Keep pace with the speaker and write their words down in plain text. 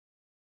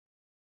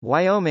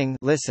Wyoming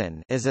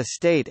is a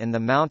state in the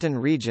mountain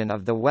region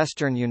of the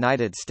western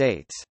United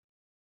States.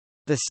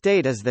 The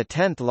state is the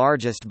 10th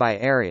largest by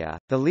area,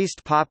 the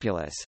least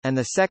populous, and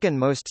the second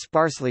most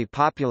sparsely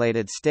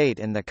populated state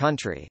in the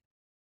country.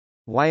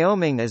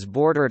 Wyoming is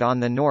bordered on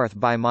the north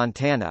by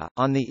Montana,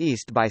 on the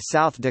east by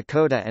South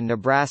Dakota and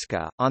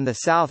Nebraska, on the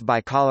south by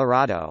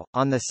Colorado,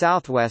 on the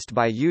southwest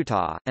by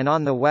Utah, and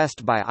on the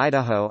west by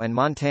Idaho and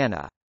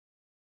Montana.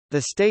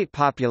 The state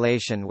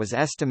population was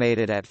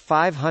estimated at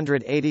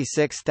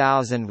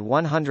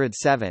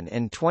 586,107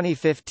 in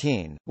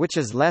 2015, which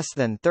is less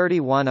than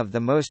 31 of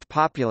the most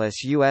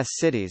populous U.S.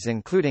 cities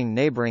including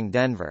neighboring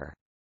Denver.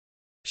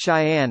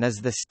 Cheyenne is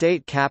the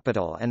state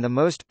capital and the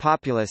most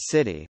populous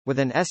city, with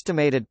an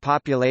estimated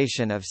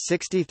population of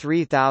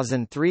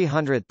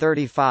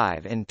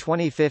 63,335 in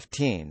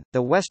 2015.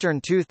 The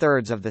western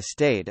two-thirds of the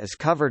state is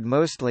covered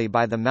mostly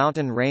by the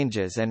mountain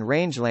ranges and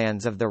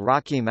rangelands of the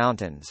Rocky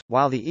Mountains,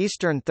 while the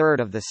eastern third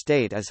of the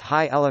state is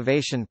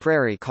high-elevation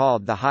prairie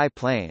called the High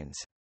Plains.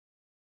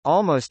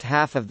 Almost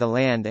half of the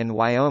land in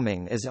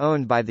Wyoming is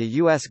owned by the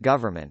U.S.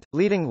 government,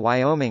 leading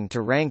Wyoming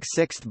to rank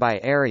 6th by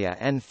area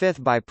and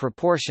 5th by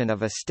proportion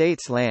of a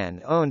state's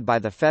land owned by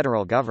the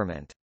federal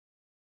government.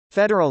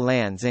 Federal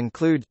lands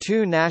include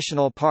 2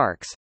 national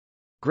parks,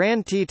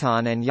 Grand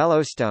Teton and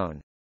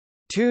Yellowstone,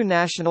 2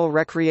 national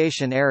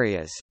recreation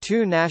areas,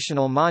 2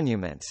 national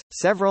monuments,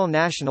 several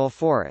national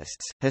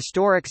forests,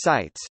 historic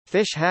sites,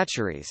 fish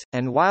hatcheries,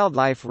 and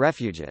wildlife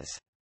refuges.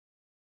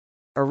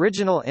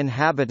 Original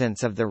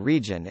inhabitants of the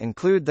region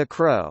include the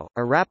Crow,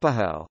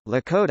 Arapaho,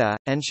 Lakota,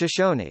 and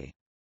Shoshone.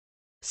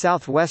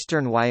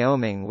 Southwestern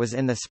Wyoming was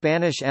in the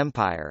Spanish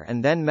Empire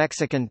and then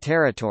Mexican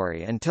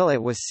territory until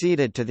it was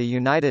ceded to the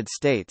United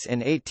States in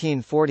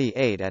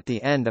 1848 at the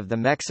end of the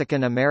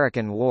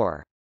Mexican-American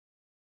War.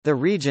 The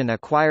region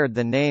acquired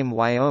the name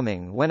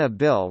Wyoming when a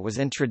bill was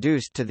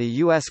introduced to the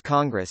U.S.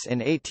 Congress in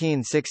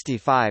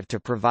 1865 to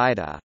provide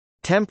a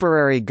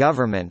temporary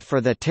government for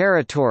the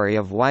territory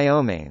of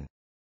Wyoming.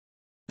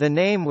 The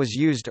name was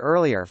used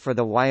earlier for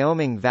the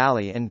Wyoming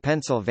Valley in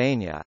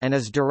Pennsylvania, and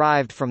is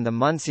derived from the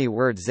Munsee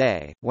word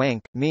zay,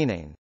 wank,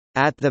 meaning,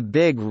 at the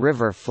Big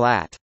River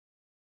Flat.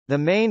 The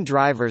main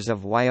drivers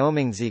of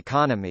Wyoming's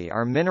economy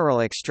are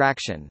mineral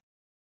extraction,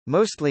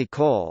 mostly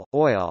coal,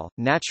 oil,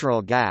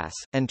 natural gas,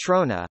 and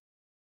trona,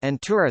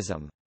 and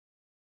tourism.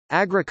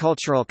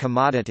 Agricultural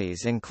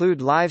commodities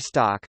include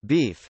livestock,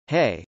 beef,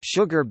 hay,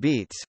 sugar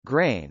beets,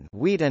 grain,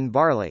 wheat and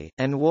barley,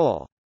 and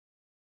wool.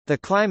 The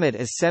climate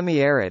is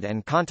semi-arid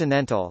and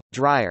continental,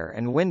 drier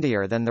and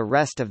windier than the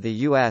rest of the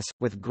U.S.,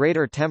 with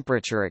greater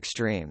temperature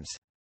extremes.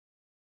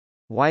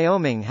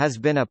 Wyoming has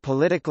been a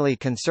politically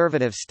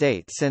conservative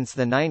state since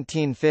the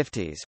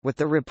 1950s, with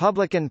the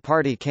Republican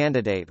Party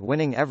candidate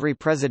winning every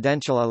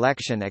presidential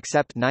election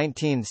except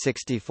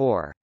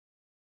 1964.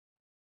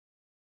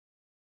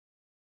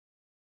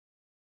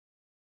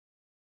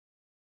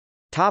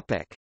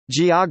 Topic: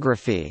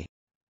 Geography.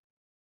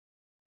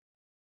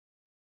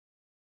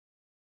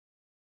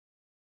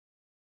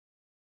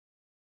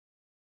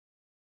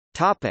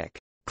 Topic: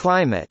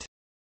 Climate.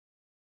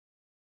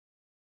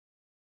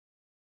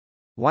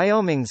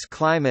 Wyoming's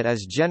climate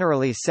is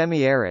generally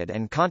semi-arid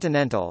and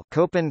continental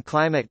Köppen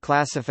climate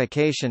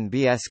classification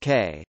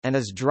BSK, and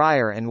is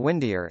drier and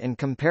windier in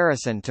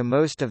comparison to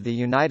most of the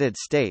United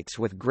States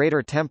with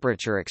greater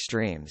temperature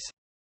extremes.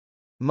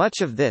 Much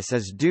of this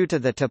is due to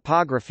the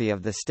topography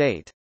of the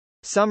state.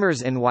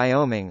 Summers in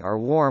Wyoming are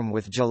warm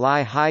with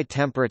July high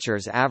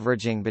temperatures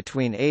averaging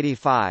between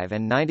 85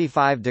 and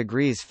 95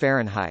 degrees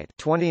Fahrenheit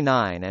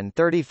 29 and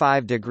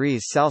 35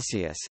 degrees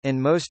Celsius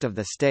in most of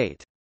the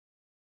state.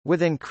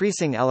 With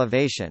increasing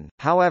elevation,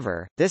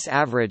 however, this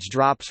average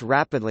drops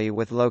rapidly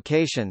with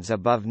locations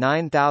above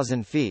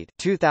 9,000 feet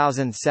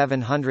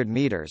 2,700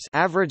 meters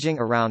averaging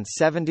around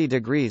 70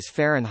 degrees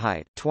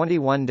Fahrenheit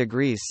 21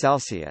 degrees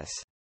Celsius.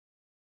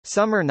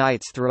 Summer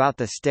nights throughout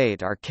the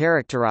state are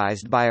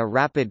characterized by a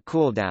rapid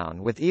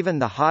cooldown with even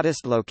the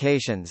hottest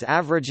locations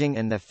averaging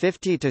in the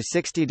 50 to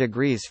 60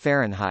 degrees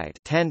Fahrenheit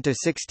 10 to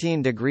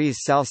 16 degrees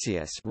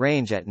Celsius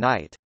range at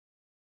night.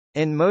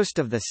 In most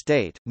of the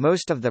state,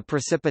 most of the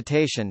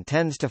precipitation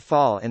tends to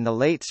fall in the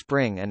late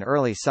spring and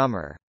early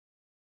summer.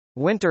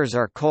 Winters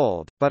are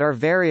cold, but are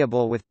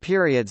variable with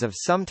periods of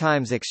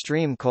sometimes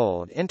extreme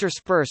cold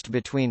interspersed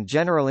between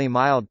generally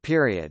mild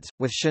periods,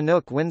 with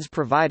Chinook winds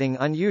providing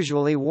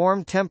unusually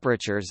warm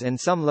temperatures in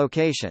some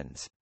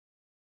locations.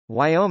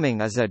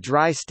 Wyoming is a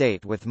dry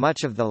state with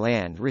much of the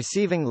land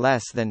receiving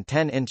less than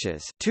 10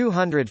 inches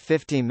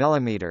 (250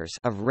 millimeters)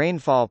 of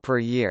rainfall per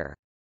year.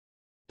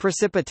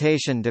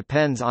 Precipitation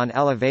depends on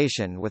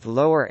elevation with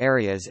lower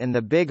areas in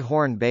the Big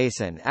Horn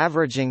Basin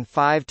averaging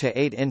 5 to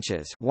 8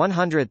 inches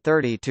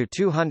 130 to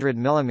 200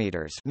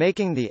 millimeters,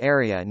 making the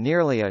area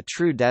nearly a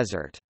true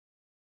desert.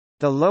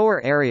 The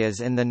lower areas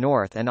in the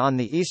north and on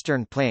the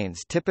eastern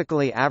plains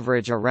typically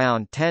average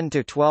around 10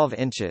 to 12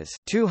 inches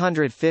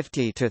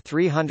 250 to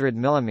 300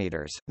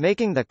 millimeters,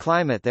 making the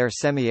climate there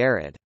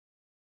semi-arid.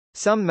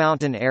 Some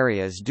mountain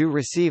areas do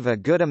receive a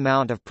good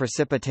amount of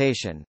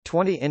precipitation,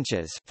 20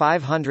 inches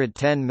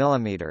 (510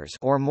 millimeters)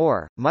 or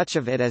more, much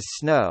of it as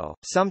snow,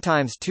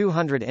 sometimes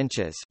 200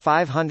 inches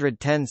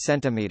 (510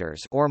 centimeters)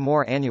 or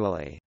more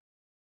annually.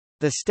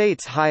 The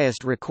state's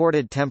highest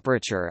recorded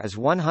temperature is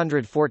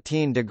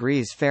 114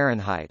 degrees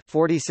Fahrenheit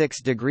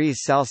 (46 degrees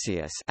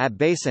Celsius) at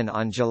Basin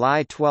on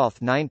July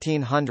 12,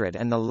 1900,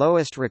 and the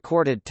lowest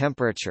recorded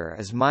temperature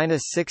is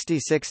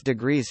 -66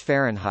 degrees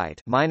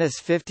Fahrenheit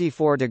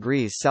 (-54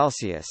 degrees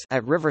Celsius)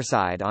 at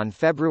Riverside on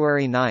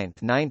February 9,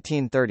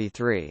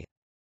 1933.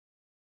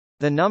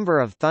 The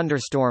number of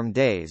thunderstorm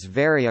days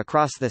vary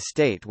across the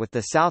state, with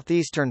the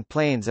southeastern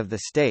plains of the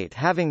state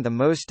having the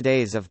most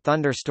days of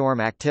thunderstorm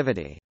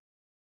activity.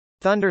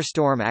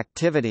 Thunderstorm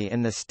activity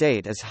in the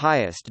state is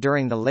highest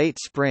during the late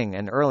spring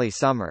and early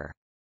summer.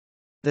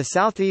 The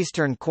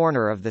southeastern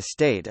corner of the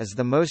state is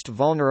the most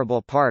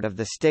vulnerable part of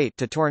the state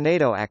to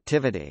tornado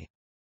activity.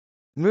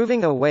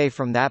 Moving away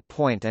from that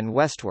point and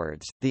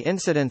westwards, the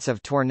incidence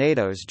of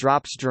tornadoes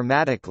drops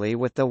dramatically,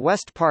 with the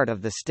west part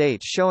of the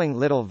state showing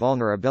little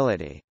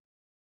vulnerability.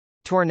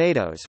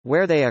 Tornadoes,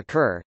 where they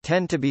occur,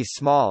 tend to be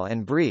small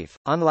and brief,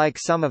 unlike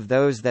some of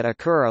those that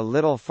occur a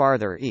little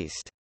farther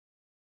east.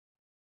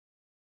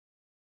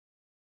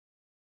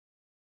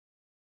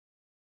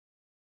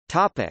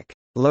 Topic: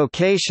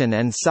 Location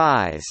and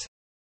size.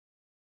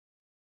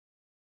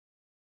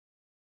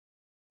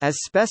 As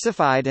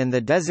specified in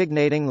the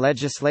designating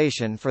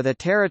legislation for the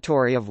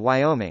territory of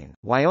Wyoming,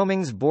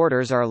 Wyoming's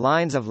borders are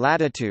lines of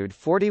latitude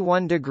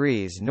 41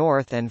 degrees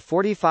north and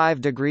 45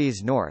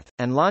 degrees north,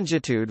 and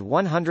longitude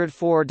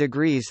 104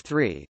 degrees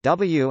 3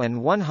 W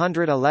and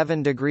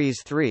 111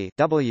 degrees 3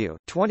 W,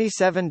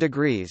 27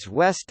 degrees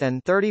west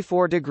and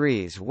 34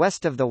 degrees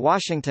west of the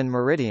Washington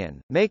meridian,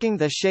 making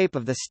the shape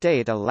of the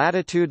state a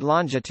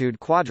latitude-longitude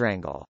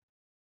quadrangle.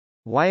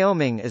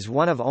 Wyoming is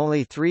one of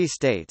only 3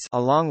 states,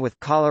 along with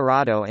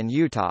Colorado and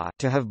Utah,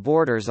 to have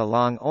borders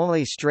along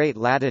only straight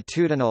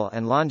latitudinal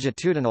and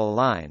longitudinal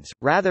lines,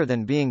 rather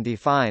than being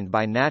defined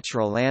by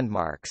natural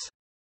landmarks.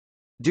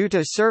 Due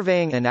to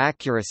surveying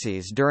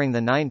inaccuracies during the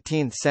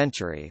 19th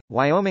century,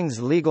 Wyoming's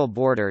legal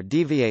border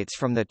deviates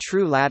from the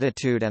true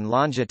latitude and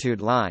longitude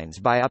lines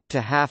by up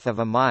to half of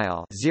a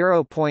mile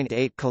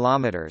 (0.8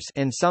 kilometers)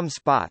 in some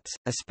spots,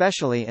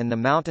 especially in the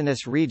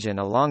mountainous region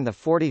along the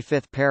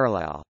 45th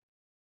parallel.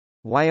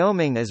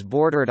 Wyoming is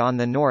bordered on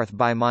the north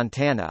by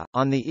Montana,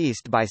 on the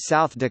east by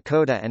South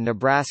Dakota and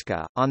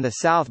Nebraska, on the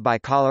south by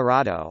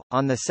Colorado,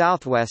 on the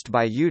southwest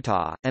by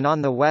Utah, and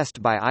on the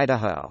west by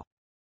Idaho.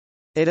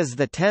 It is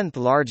the 10th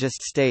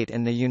largest state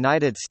in the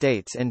United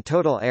States in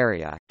total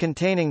area,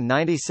 containing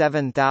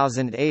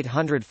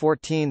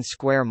 97,814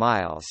 square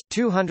miles,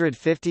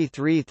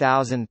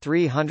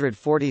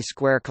 253,340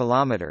 square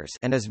kilometers,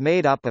 and is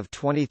made up of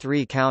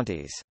 23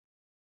 counties.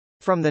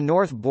 From the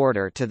north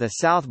border to the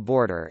south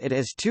border it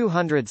is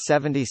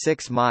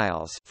 276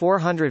 miles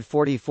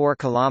 444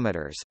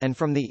 kilometers, and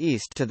from the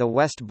east to the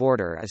west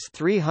border is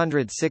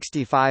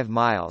 365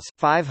 miles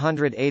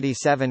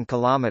 587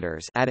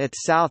 kilometers at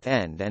its south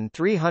end and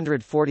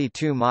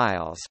 342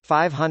 miles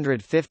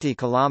 550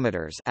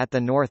 kilometers at the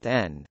north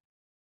end.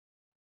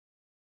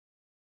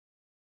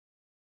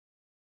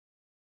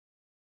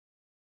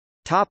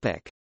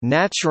 Topic: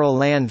 Natural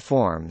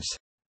landforms.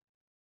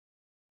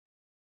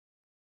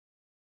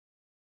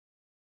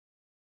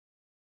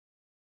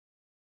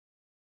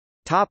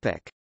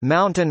 Topic: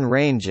 Mountain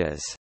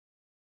ranges.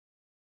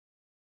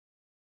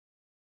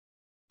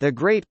 The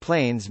Great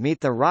Plains meet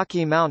the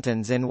Rocky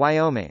Mountains in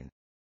Wyoming.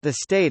 The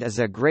state is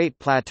a great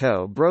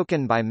plateau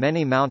broken by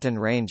many mountain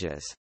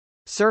ranges.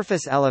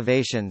 Surface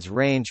elevations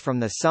range from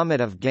the summit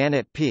of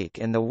Gannett Peak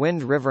in the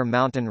Wind River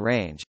Mountain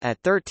Range, at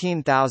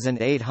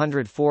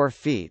 13,804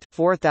 feet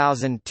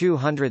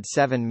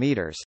 4,207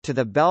 meters, to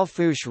the Belle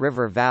Fourche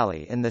River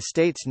Valley in the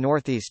state's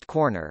northeast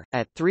corner,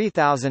 at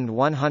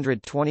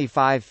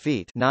 3,125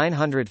 feet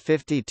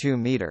 952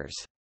 meters.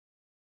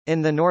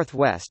 In the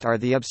northwest are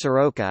the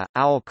Absaroka,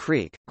 Owl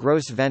Creek,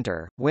 Gros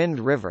Ventre,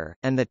 Wind River,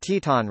 and the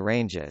Teton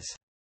Ranges.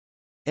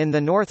 In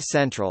the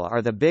north-central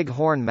are the Big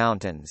Horn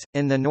Mountains,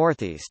 in the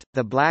northeast,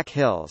 the Black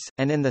Hills,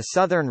 and in the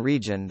southern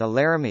region the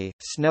Laramie,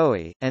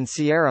 Snowy, and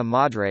Sierra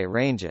Madre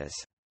ranges.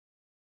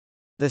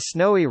 The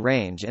Snowy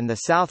Range in the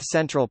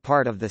south-central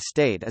part of the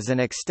state is an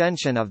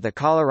extension of the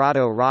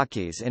Colorado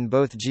Rockies in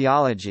both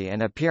geology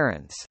and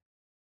appearance.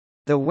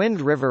 The Wind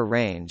River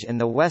Range in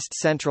the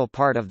west-central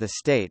part of the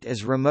state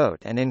is remote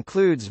and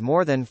includes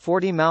more than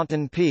 40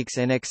 mountain peaks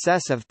in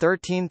excess of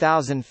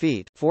 13,000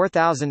 feet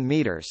 4,000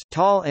 meters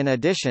tall in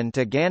addition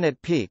to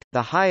Gannett Peak,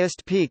 the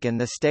highest peak in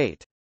the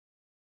state.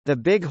 The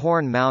Big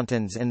Horn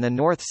Mountains in the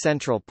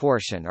north-central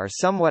portion are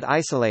somewhat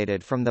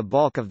isolated from the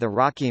bulk of the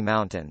Rocky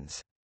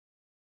Mountains.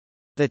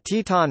 The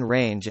Teton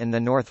Range in the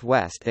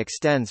northwest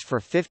extends for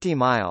 50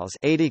 miles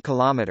 80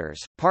 kilometers,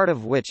 part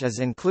of which is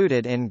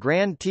included in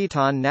Grand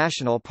Teton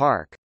National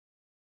Park.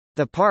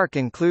 The park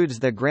includes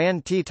the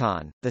Grand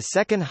Teton, the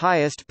second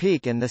highest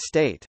peak in the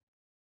state.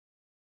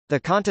 The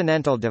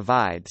Continental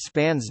Divide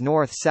spans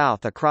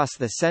north-south across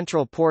the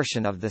central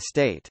portion of the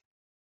state.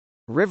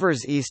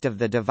 Rivers east of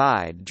the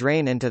divide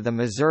drain into the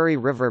Missouri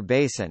River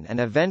Basin and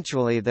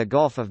eventually the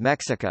Gulf of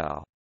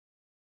Mexico.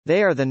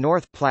 They are the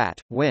North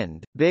Platte,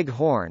 Wind, Big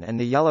Horn and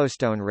the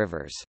Yellowstone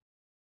rivers.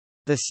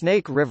 The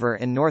Snake River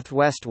in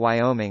northwest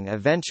Wyoming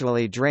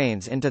eventually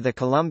drains into the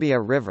Columbia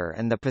River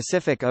and the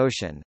Pacific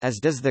Ocean, as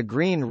does the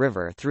Green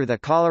River through the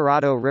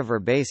Colorado River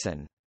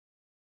Basin.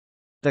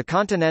 The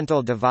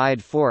Continental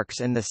Divide forks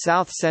in the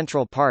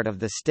south-central part of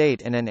the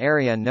state in an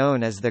area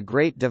known as the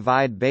Great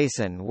Divide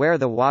Basin, where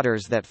the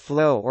waters that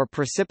flow or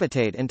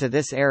precipitate into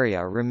this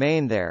area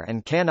remain there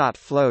and cannot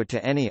flow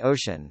to any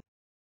ocean.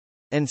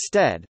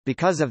 Instead,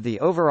 because of the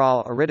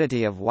overall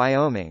aridity of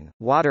Wyoming,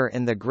 water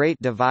in the Great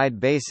Divide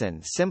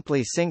Basin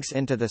simply sinks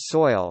into the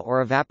soil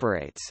or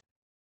evaporates.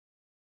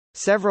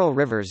 Several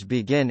rivers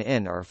begin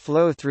in or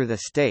flow through the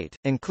state,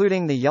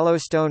 including the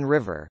Yellowstone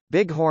River,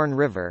 Bighorn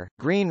River,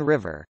 Green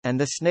River, and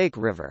the Snake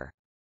River.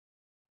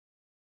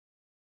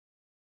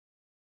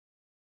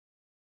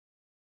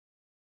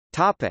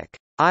 Topic: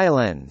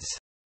 Islands.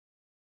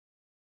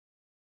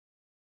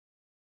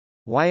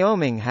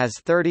 Wyoming has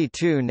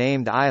 32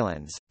 named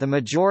islands, the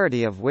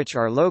majority of which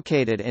are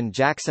located in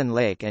Jackson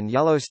Lake and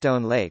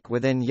Yellowstone Lake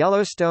within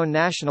Yellowstone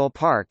National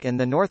Park in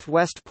the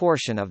northwest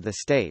portion of the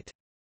state.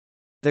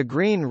 The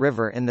Green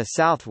River in the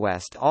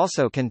southwest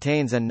also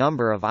contains a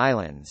number of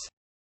islands.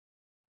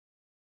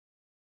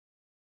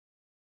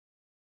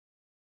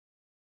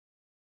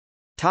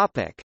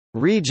 Topic: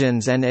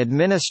 Regions and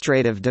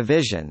administrative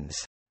divisions.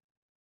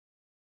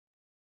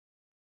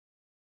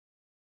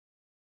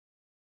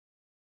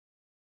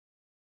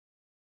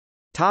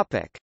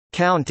 Topic: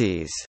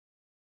 Counties.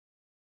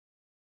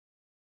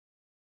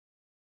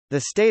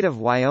 The state of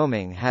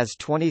Wyoming has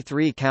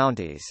 23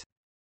 counties.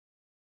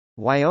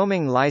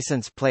 Wyoming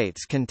license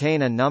plates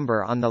contain a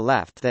number on the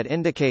left that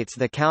indicates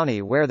the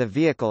county where the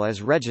vehicle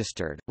is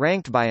registered,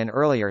 ranked by an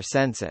earlier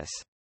census.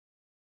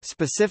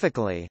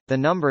 Specifically, the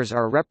numbers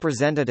are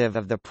representative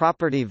of the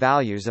property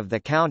values of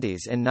the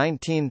counties in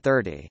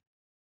 1930.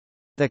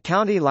 The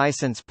county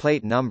license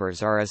plate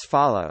numbers are as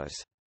follows.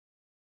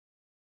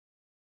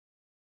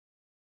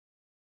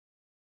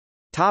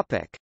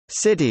 Topic: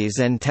 Cities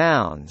and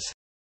towns.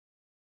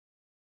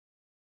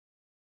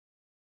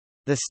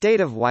 The state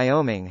of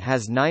Wyoming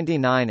has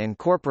 99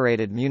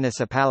 incorporated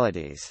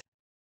municipalities.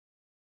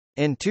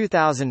 In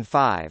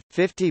 2005,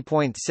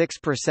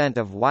 50.6%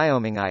 of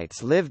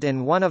Wyomingites lived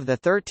in one of the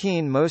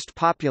 13 most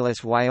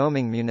populous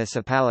Wyoming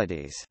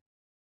municipalities.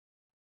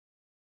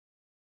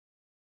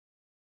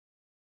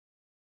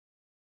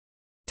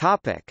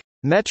 Topic: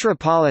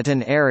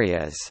 Metropolitan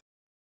areas.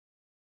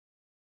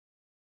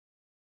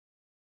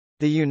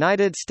 The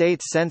United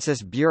States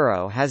Census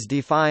Bureau has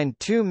defined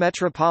 2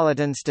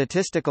 Metropolitan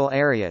Statistical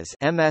Areas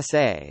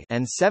 (MSA)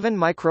 and 7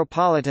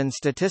 Micropolitan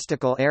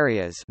Statistical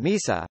Areas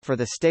 (MESA) for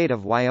the state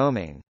of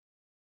Wyoming.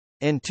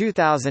 In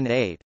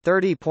 2008,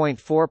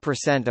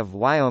 30.4% of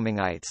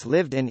Wyomingites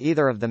lived in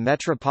either of the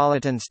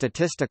Metropolitan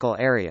Statistical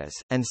Areas,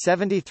 and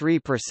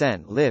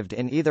 73% lived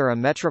in either a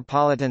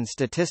Metropolitan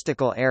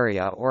Statistical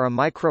Area or a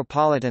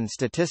Micropolitan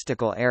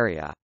Statistical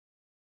Area.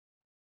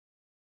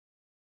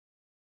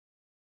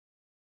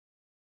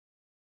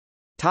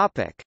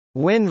 Topic: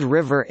 Wind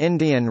River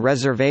Indian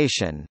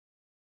Reservation.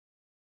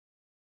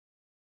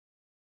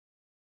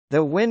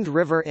 The Wind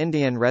River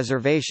Indian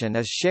Reservation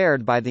is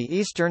shared by the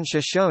Eastern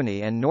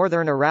Shoshone and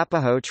Northern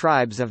Arapaho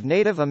tribes of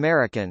Native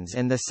Americans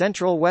in the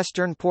central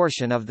western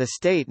portion of the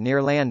state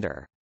near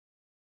Lander.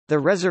 The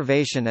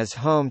reservation is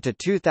home to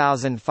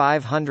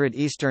 2,500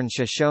 Eastern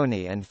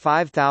Shoshone and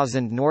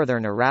 5,000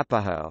 Northern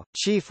Arapaho.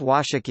 Chief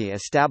Washakie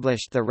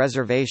established the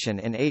reservation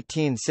in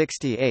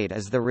 1868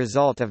 as the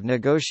result of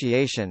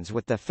negotiations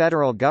with the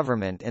federal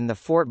government in the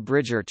Fort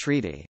Bridger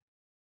Treaty.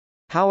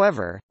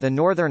 However, the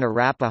Northern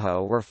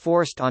Arapaho were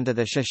forced onto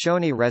the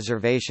Shoshone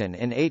Reservation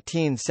in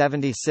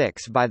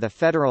 1876 by the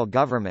federal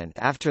government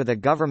after the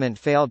government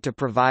failed to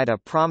provide a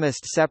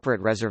promised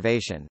separate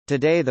reservation.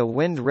 Today, the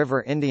Wind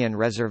River Indian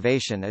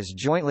Reservation is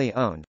jointly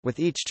owned, with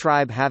each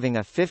tribe having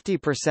a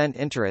 50%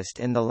 interest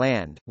in the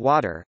land,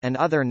 water, and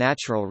other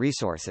natural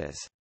resources.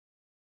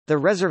 The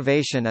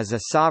reservation is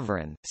a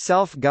sovereign,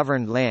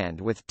 self-governed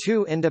land with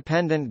 2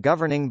 independent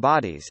governing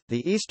bodies,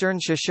 the Eastern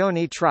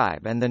Shoshone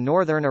Tribe and the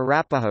Northern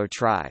Arapaho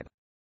Tribe.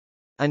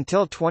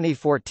 Until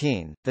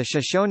 2014, the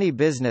Shoshone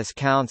Business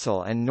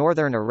Council and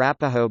Northern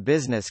Arapaho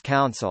Business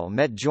Council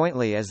met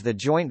jointly as the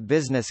Joint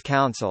Business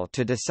Council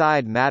to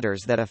decide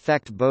matters that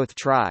affect both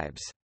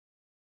tribes.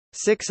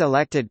 6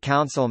 elected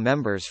council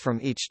members from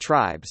each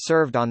tribe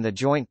served on the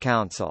Joint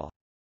Council.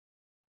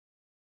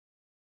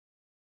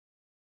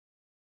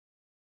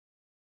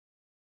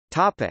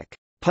 Topic: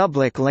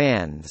 Public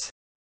lands.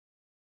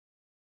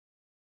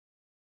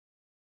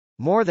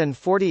 More than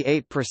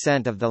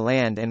 48% of the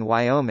land in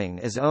Wyoming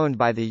is owned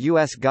by the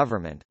U.S.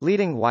 government,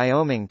 leading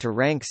Wyoming to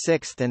rank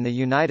 6th in the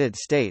United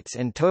States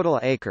in total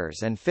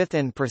acres and 5th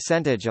in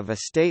percentage of a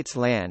state's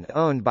land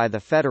owned by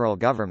the federal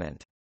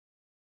government.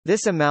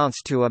 This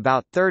amounts to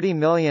about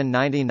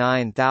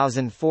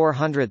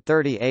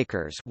 30,099,430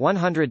 acres,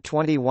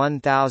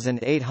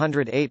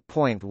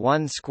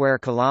 121,808.1 square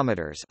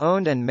kilometers,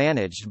 owned and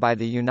managed by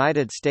the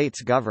United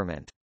States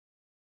government.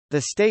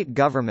 The state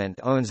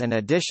government owns an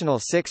additional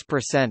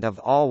 6% of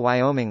all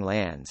Wyoming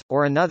lands,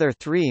 or another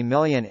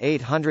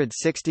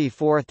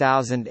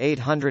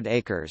 3,864,800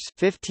 acres,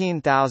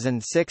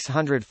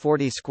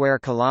 15,640 square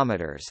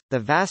kilometers. The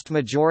vast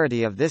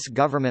majority of this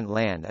government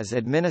land is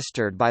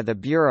administered by the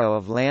Bureau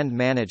of Land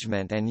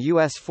Management and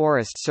U.S.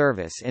 Forest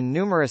Service in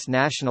numerous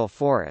national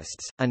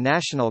forests, a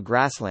national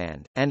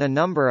grassland, and a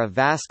number of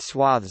vast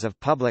swaths of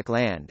public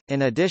land,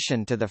 in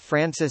addition to the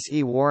Francis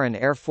E. Warren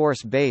Air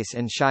Force Base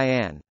in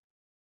Cheyenne.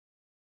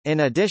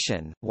 In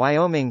addition,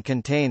 Wyoming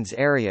contains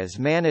areas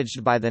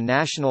managed by the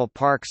National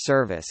Park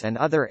Service and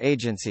other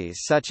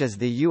agencies such as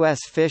the U.S.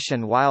 Fish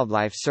and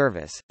Wildlife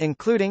Service,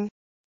 including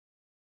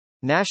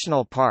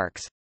National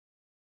Parks,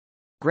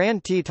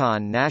 Grand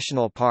Teton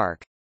National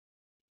Park,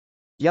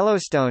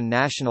 Yellowstone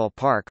National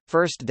Park,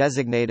 first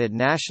designated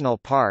national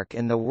park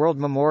in the World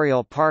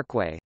Memorial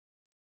Parkway,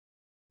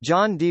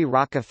 John D.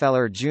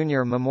 Rockefeller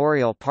Jr.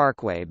 Memorial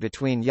Parkway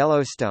between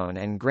Yellowstone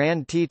and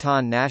Grand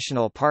Teton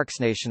National Parks.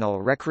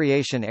 National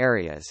Recreation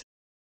Areas,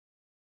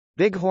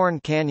 Bighorn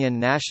Canyon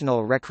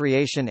National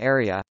Recreation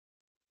Area,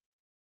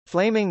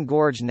 Flaming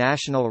Gorge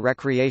National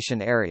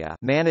Recreation Area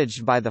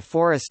managed by the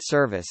Forest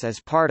Service as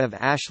part of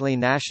Ashley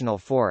National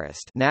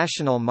Forest.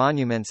 National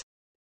Monuments,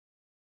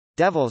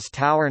 Devil's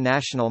Tower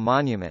National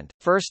Monument,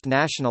 first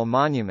national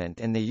monument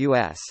in the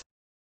U.S.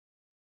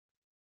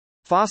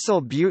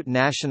 Fossil Butte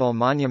National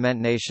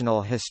Monument.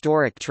 National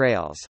Historic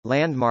Trails,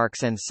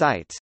 Landmarks and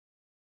Sites,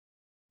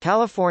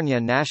 California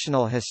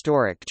National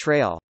Historic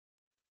Trail,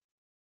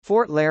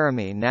 Fort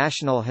Laramie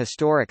National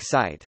Historic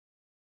Site,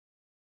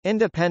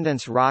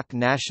 Independence Rock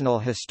National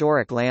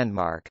Historic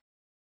Landmark,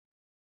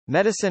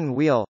 Medicine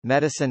Wheel –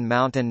 Medicine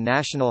Mountain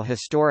National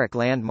Historic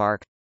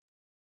Landmark,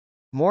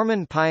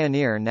 Mormon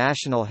Pioneer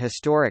National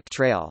Historic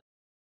Trail,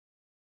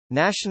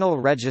 National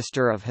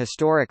Register of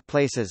Historic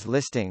Places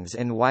listings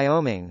in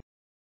Wyoming,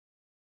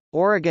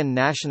 Oregon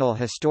National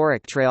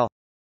Historic Trail,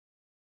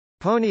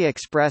 Pony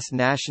Express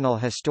National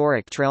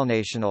Historic Trail,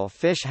 National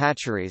Fish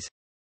Hatcheries,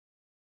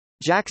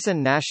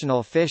 Jackson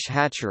National Fish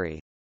Hatchery,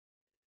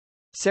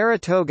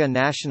 Saratoga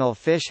National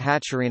Fish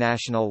Hatchery,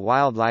 National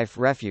Wildlife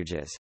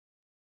Refuges,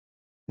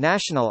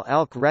 National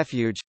Elk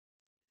Refuge,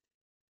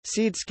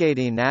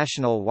 Seedskady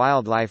National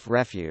Wildlife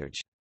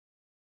Refuge.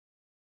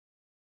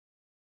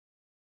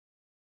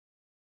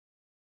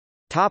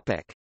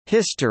 Topic: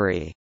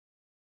 History.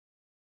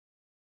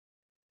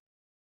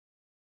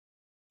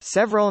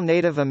 Several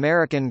Native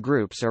American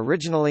groups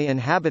originally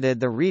inhabited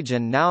the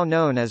region now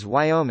known as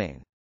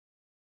Wyoming.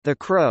 The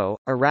Crow,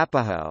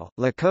 Arapaho,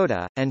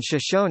 Lakota, and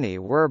Shoshone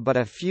were but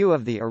a few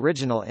of the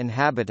original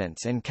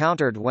inhabitants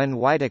encountered when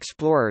white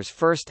explorers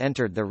first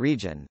entered the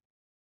region.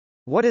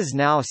 What is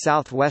now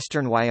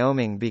southwestern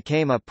Wyoming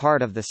became a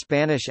part of the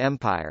Spanish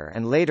Empire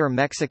and later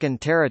Mexican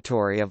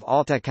territory of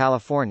Alta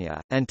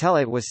California, until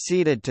it was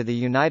ceded to the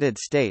United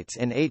States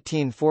in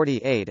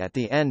 1848 at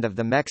the end of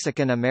the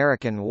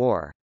Mexican-American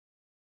War.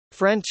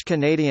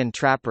 French-Canadian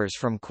trappers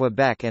from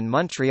Quebec and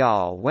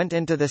Montreal went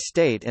into the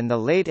state in the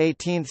late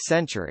 18th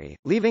century,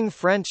 leaving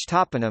French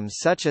toponyms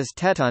such as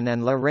Teton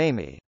and La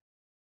Ramie.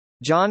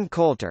 John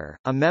Coulter,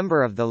 a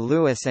member of the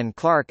Lewis and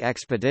Clark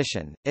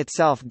expedition,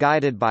 itself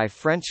guided by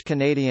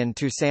French-Canadian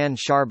Toussaint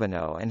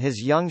Charbonneau and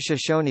his young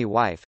Shoshone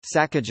wife,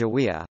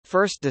 Sacagawea,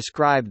 first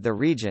described the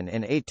region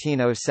in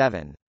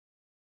 1807.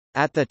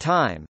 At the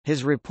time,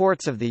 his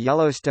reports of the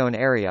Yellowstone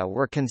area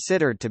were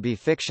considered to be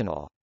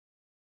fictional.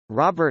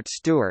 Robert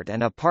Stewart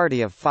and a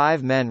party of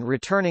 5 men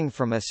returning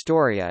from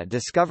Astoria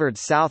discovered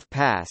South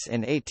Pass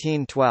in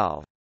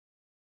 1812.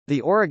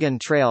 The Oregon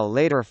Trail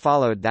later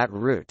followed that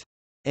route.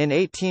 In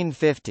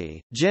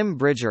 1850, Jim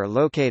Bridger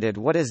located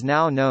what is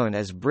now known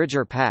as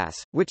Bridger Pass,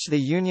 which the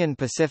Union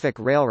Pacific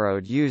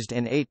Railroad used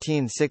in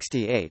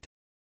 1868,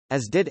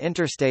 as did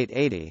Interstate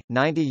 80,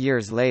 90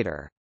 years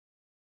later.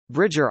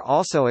 Bridger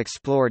also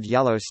explored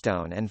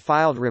Yellowstone and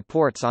filed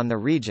reports on the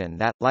region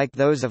that, like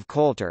those of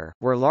Coulter,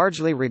 were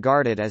largely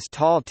regarded as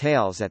tall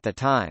tales at the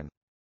time.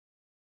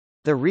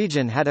 The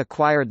region had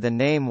acquired the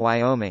name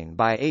Wyoming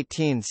by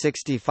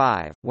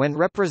 1865, when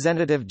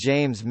Representative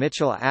James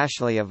Mitchell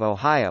Ashley of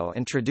Ohio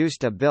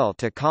introduced a bill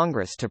to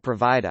Congress to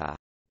provide a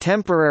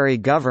temporary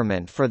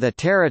government for the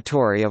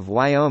territory of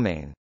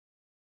Wyoming.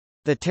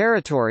 The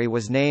territory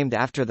was named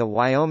after the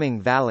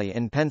Wyoming Valley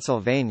in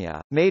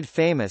Pennsylvania, made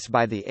famous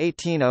by the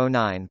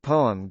 1809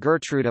 poem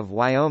Gertrude of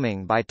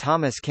Wyoming by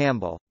Thomas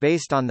Campbell,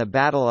 based on the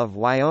Battle of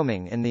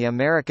Wyoming in the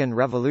American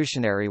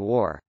Revolutionary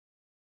War.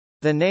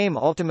 The name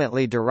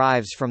ultimately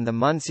derives from the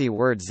Munsee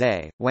word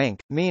zay,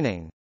 wank,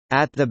 meaning,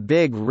 at the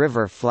Big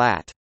River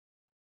Flat.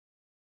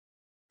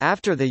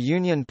 After the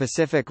Union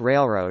Pacific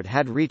Railroad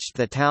had reached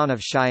the town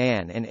of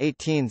Cheyenne in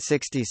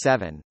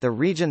 1867, the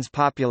region's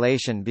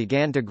population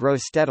began to grow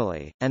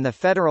steadily, and the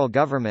federal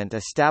government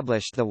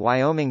established the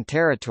Wyoming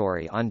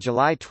Territory on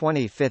July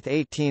 25,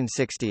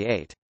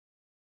 1868.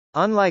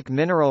 Unlike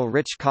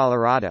mineral-rich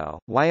Colorado,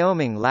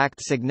 Wyoming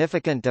lacked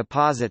significant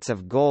deposits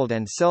of gold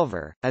and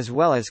silver, as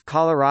well as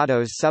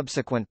Colorado's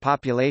subsequent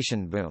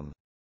population boom.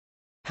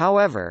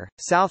 However,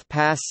 South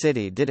Pass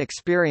City did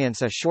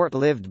experience a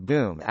short-lived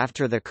boom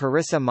after the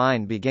Carissa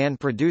mine began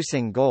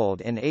producing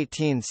gold in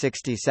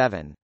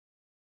 1867.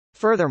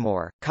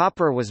 Furthermore,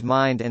 copper was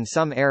mined in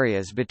some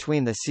areas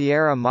between the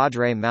Sierra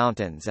Madre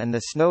Mountains and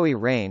the Snowy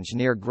Range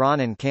near Grand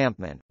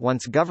Encampment.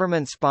 Once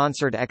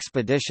government-sponsored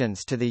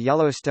expeditions to the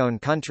Yellowstone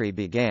country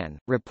began,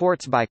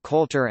 reports by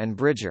Coulter and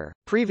Bridger,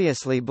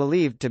 previously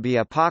believed to be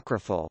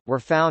apocryphal, were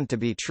found to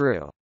be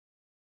true.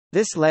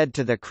 This led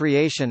to the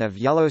creation of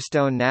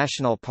Yellowstone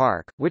National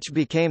Park, which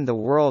became the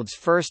world's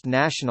first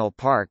national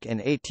park in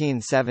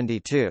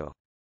 1872.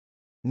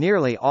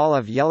 Nearly all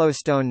of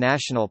Yellowstone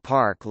National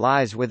Park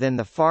lies within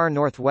the far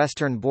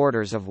northwestern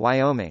borders of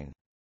Wyoming.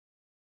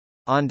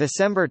 On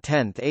December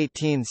 10,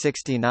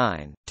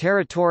 1869,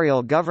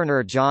 Territorial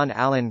Governor John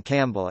Allen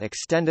Campbell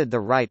extended the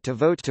right to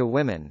vote to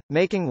women,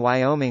 making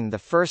Wyoming the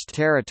first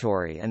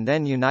territory and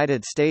then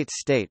United States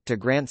state to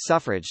grant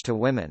suffrage to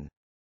women.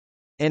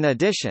 In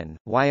addition,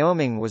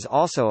 Wyoming was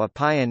also a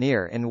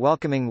pioneer in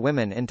welcoming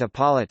women into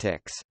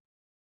politics.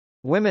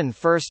 Women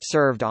first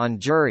served on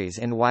juries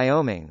in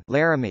Wyoming,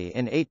 Laramie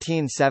in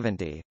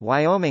 1870.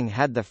 Wyoming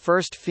had the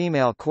first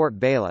female court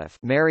bailiff,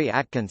 Mary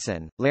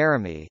Atkinson,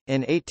 Laramie,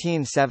 in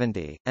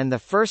 1870, and the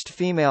first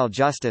female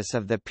justice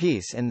of the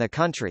peace in the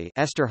country,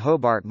 Esther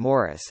Hobart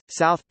Morris,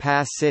 South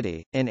Pass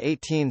City, in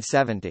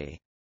 1870.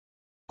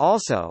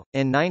 Also,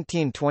 in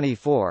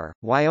 1924,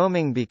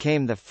 Wyoming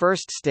became the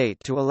first state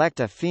to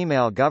elect a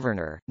female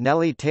governor,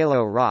 Nellie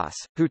Taylor Ross,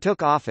 who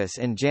took office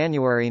in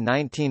January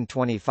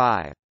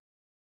 1925.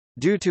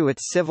 Due to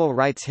its civil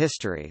rights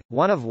history,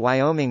 one of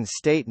Wyoming's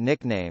state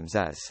nicknames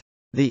is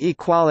the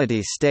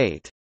Equality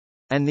State,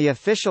 and the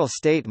official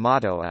state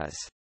motto is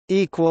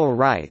Equal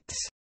Rights.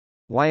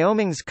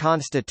 Wyoming's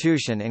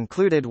constitution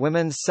included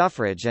women's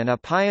suffrage and a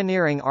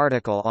pioneering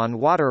article on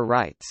water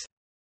rights.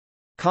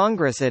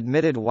 Congress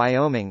admitted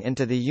Wyoming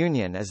into the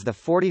Union as the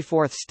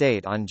 44th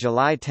state on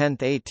July 10,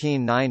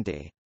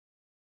 1890.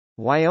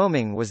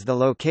 Wyoming was the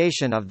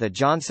location of the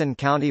Johnson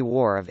County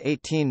War of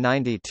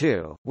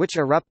 1892, which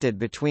erupted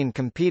between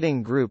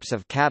competing groups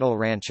of cattle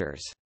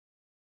ranchers.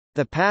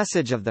 The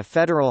passage of the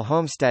Federal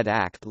Homestead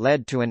Act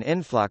led to an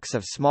influx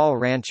of small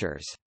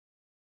ranchers.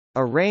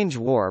 A range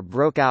war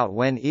broke out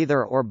when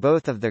either or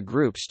both of the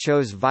groups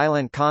chose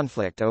violent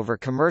conflict over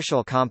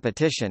commercial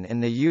competition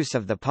in the use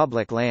of the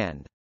public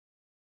land.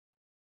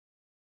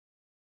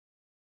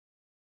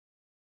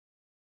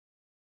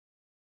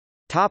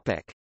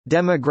 Topic: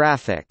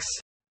 Demographics.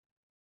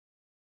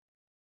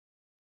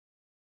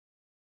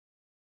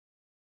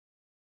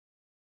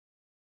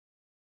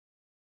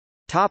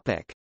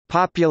 Topic: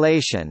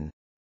 Population.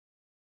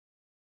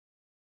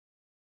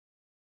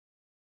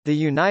 The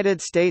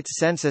United States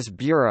Census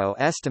Bureau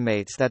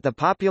estimates that the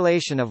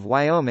population of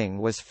Wyoming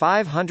was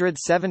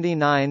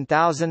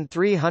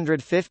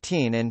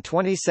 579,315 in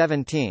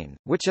 2017,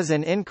 which is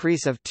an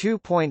increase of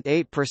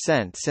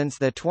 2.8% since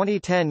the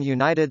 2010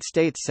 United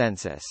States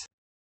Census.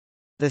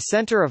 The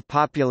center of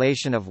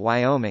population of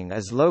Wyoming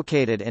is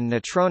located in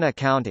Natrona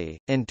County.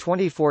 In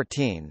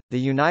 2014, the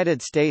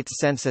United States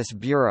Census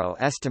Bureau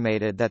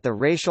estimated that the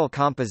racial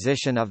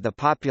composition of the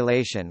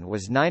population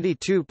was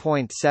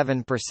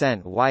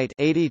 92.7% white,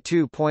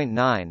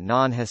 82.9%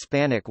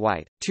 non-Hispanic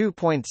white,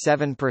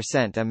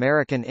 2.7%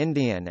 American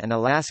Indian and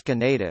Alaska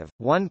Native,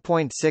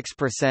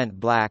 1.6%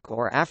 Black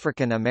or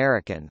African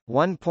American,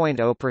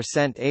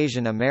 1.0%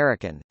 Asian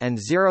American, and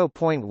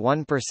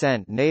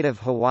 0.1% Native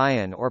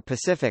Hawaiian or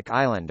Pacific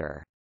Islander.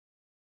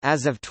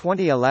 As of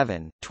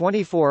 2011,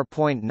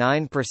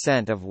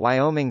 24.9% of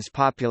Wyoming's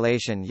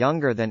population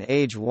younger than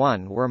age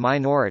 1 were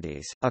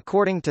minorities.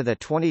 According to the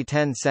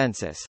 2010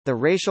 census, the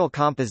racial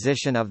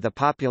composition of the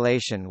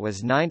population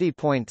was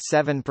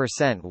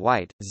 90.7%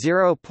 white,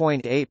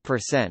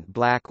 0.8%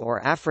 Black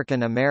or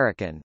African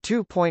American,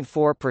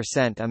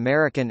 2.4%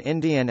 American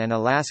Indian and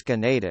Alaska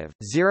Native,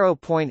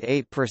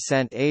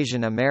 0.8%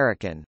 Asian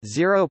American,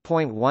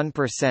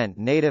 0.1%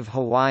 Native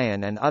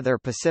Hawaiian and other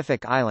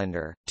Pacific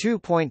Islander,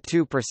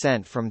 2.2%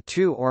 from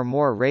 2 or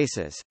more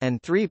races,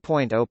 and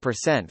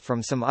 3.0%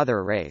 from some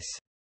other race.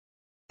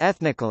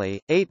 Ethnically,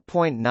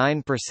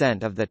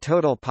 8.9% of the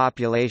total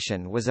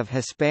population was of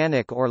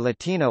Hispanic or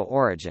Latino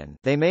origin,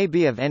 they may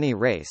be of any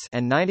race,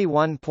 and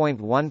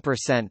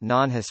 91.1%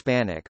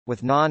 non-Hispanic,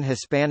 with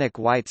non-Hispanic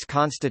whites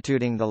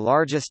constituting the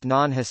largest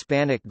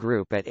non-Hispanic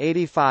group at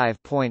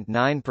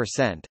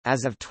 85.9%.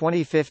 As of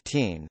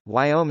 2015,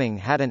 Wyoming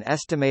had an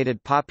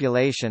estimated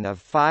population of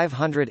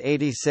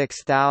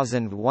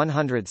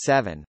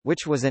 586,107,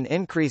 which was an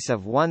increase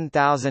of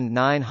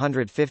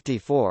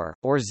 1,954,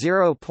 or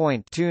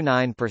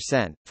 0.29%.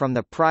 From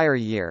the prior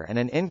year and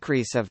an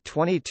increase of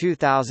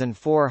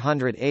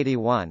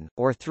 22,481,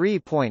 or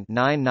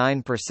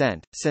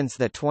 3.99%, since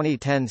the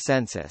 2010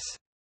 census.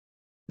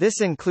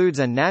 This includes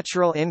a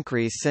natural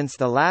increase since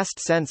the last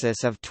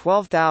census of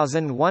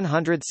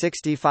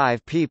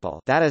 12,165 people,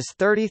 that is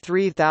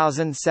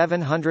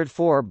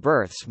 33,704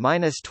 births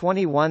minus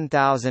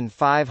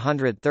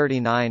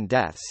 21,539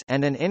 deaths,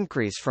 and an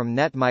increase from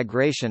net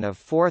migration of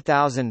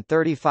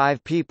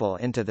 4,035 people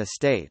into the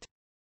state.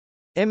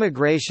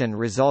 Immigration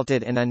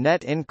resulted in a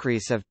net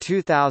increase of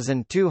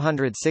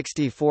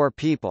 2,264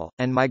 people,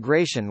 and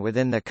migration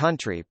within the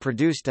country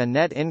produced a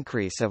net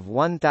increase of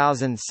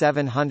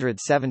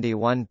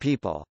 1,771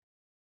 people.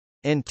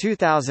 In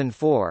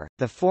 2004,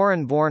 the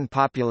foreign-born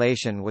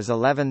population was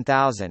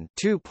 11,000,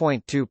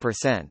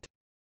 2.2%.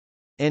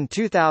 In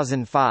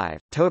 2005,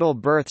 total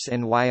births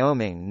in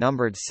Wyoming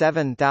numbered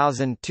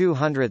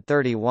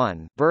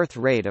 7,231, birth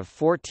rate of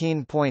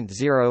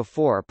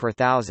 14.04 per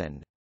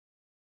thousand.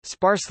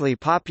 Sparsely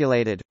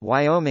populated,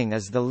 Wyoming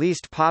is the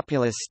least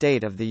populous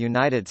state of the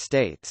United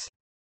States.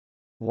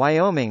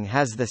 Wyoming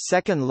has the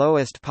second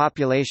lowest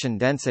population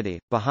density,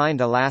 behind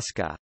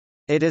Alaska.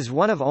 It is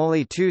one of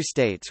only two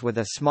states with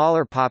a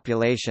smaller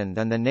population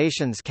than the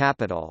nation's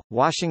capital,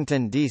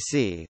 Washington,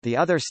 D.C. The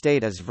other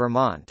state is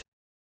Vermont.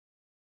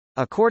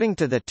 According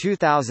to the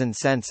 2000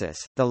 census,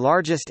 the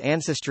largest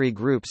ancestry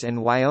groups in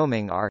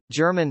Wyoming are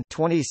German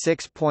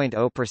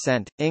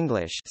 26.0%,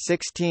 English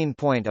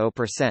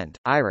 16.0%,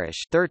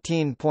 Irish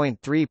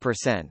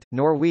 13.3%,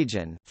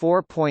 Norwegian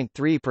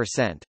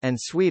 4.3%, and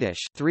Swedish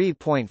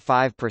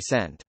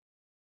 3.5%.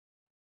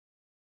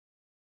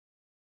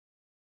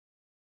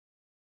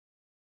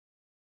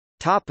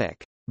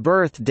 Topic: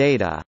 Birth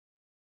data.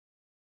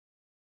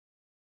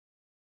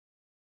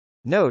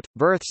 Note,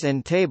 births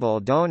in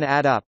table don't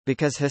add up,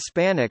 because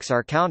Hispanics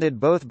are counted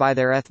both by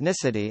their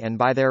ethnicity and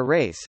by their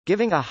race,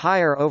 giving a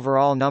higher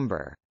overall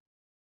number.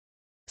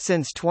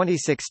 Since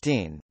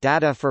 2016,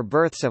 data for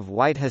births of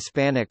white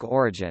Hispanic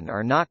origin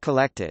are not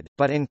collected,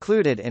 but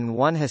included in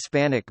one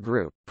Hispanic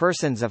group.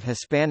 Persons of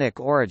Hispanic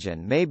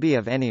origin may be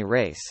of any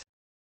race.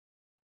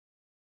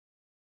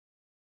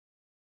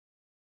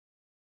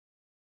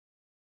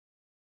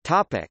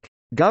 Topic: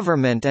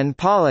 Government and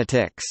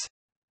politics.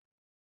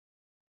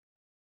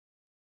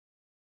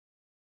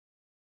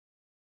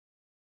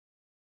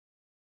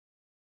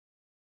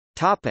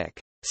 Topic: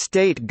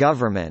 State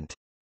government.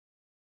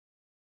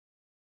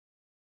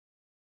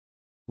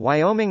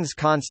 Wyoming's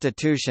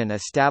constitution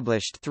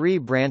established three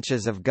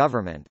branches of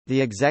government: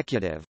 the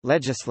executive,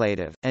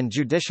 legislative, and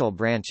judicial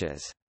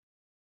branches.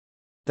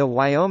 The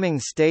Wyoming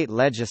state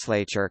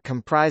legislature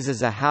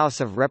comprises a House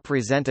of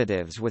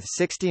Representatives with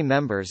 60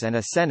 members and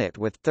a Senate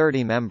with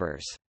 30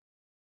 members.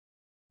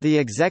 The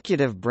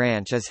executive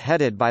branch is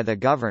headed by the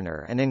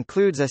governor and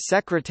includes a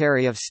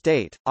Secretary of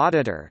State,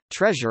 Auditor,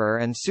 Treasurer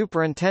and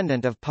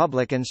Superintendent of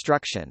Public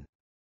Instruction.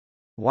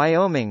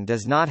 Wyoming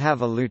does not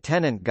have a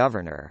lieutenant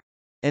governor.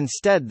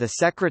 Instead, the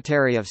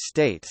Secretary of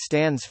State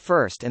stands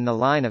first in the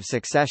line of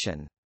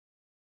succession.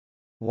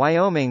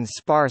 Wyoming's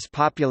sparse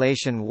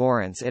population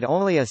warrants it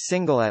only a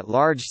single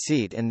at-large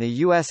seat in the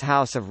U.S.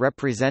 House of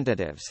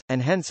Representatives,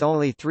 and hence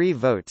only 3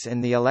 votes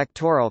in the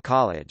Electoral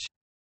College.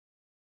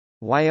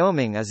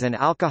 Wyoming is an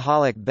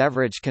alcoholic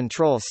beverage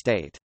control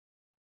state.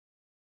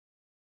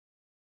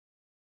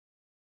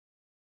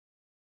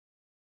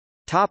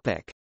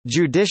 Topic: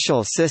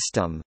 Judicial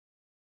system.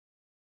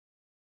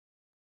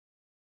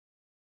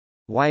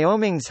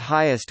 Wyoming's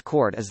highest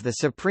court is the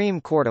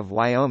Supreme Court of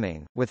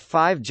Wyoming, with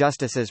 5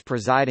 justices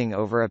presiding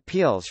over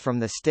appeals from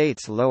the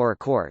state's lower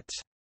courts.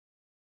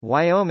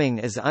 Wyoming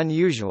is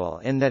unusual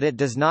in that it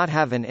does not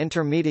have an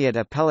intermediate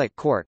appellate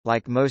court,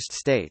 like most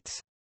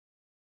states.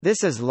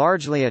 This is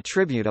largely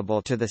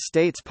attributable to the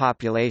state's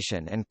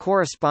population and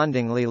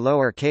correspondingly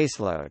lower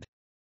caseload.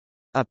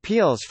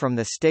 Appeals from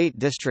the state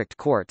district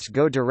courts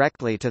go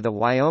directly to the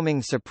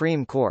Wyoming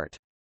Supreme Court.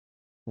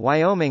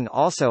 Wyoming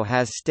also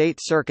has state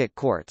circuit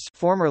courts,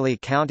 formerly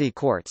county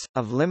courts,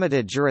 of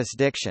limited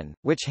jurisdiction,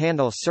 which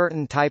handle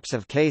certain types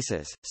of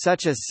cases,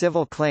 such as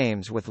civil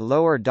claims with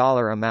lower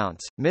dollar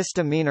amounts,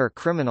 misdemeanor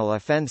criminal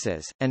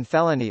offenses, and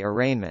felony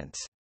arraignments.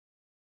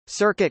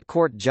 Circuit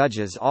court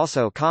judges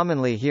also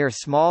commonly hear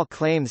small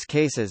claims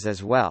cases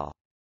as well.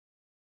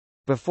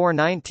 Before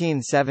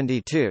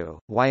 1972,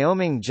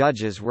 Wyoming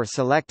judges were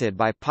selected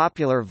by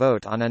popular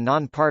vote on a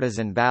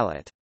nonpartisan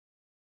ballot.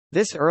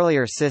 This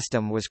earlier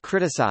system was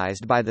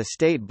criticized by the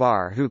state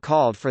bar, who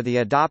called for the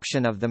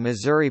adoption of the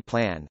Missouri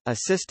Plan, a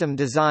system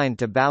designed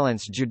to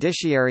balance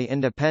judiciary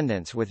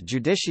independence with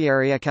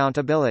judiciary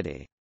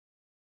accountability.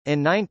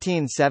 In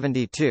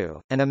 1972,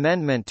 an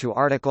amendment to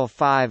Article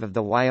 5 of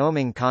the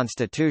Wyoming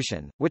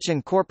Constitution, which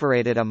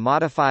incorporated a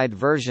modified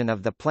version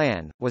of the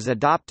plan, was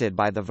adopted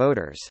by the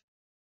voters.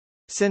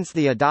 Since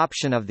the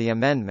adoption of the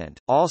amendment,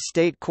 all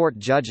state court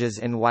judges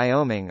in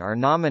Wyoming are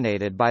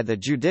nominated by the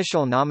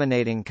Judicial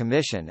Nominating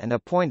Commission and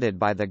appointed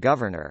by the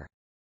governor.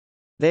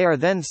 They are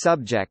then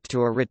subject to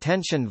a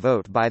retention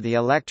vote by the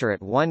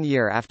electorate 1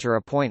 year after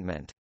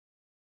appointment.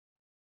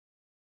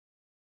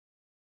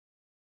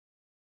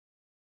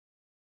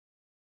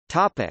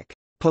 Topic: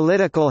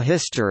 Political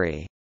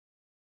history.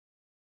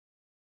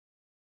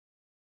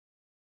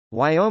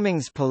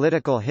 Wyoming's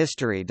political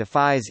history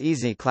defies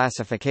easy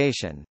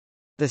classification.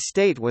 The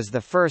state was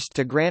the first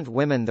to grant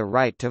women the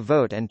right to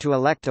vote and to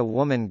elect a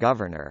woman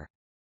governor.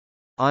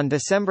 On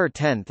December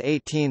 10,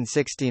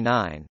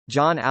 1869,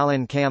 John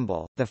Allen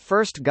Campbell, the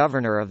first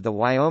governor of the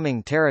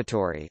Wyoming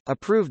Territory,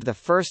 approved the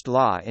first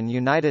law in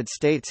United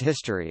States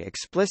history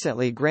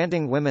explicitly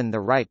granting women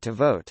the right to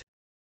vote.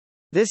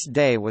 This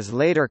day was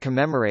later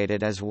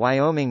commemorated as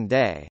Wyoming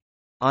Day.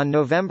 On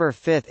November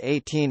 5,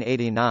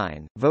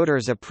 1889,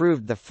 voters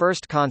approved the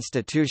first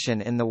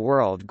constitution in the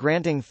world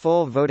granting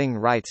full voting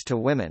rights to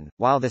women,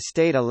 while the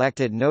state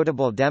elected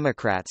notable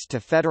Democrats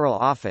to federal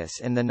office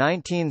in the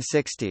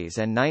 1960s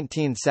and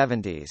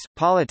 1970s.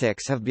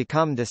 Politics have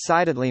become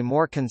decidedly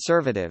more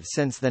conservative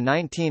since the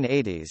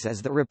 1980s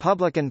as the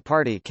Republican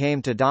Party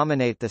came to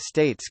dominate the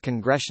state's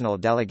congressional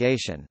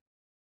delegation.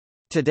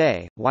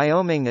 Today,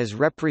 Wyoming is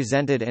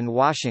represented in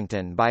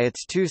Washington by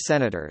its two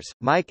senators,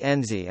 Mike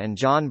Enzi and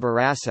John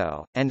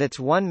Barrasso, and its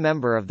one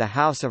member of the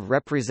House of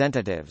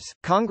Representatives,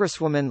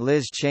 Congresswoman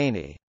Liz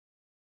Cheney.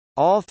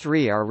 All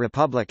three are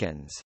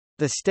Republicans.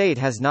 The state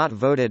has not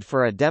voted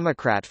for a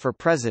Democrat for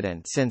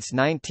president since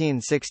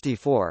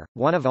 1964,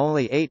 one of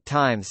only 8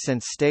 times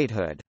since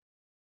statehood.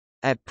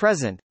 At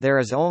present, there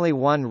is only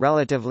one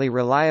relatively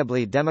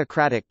reliably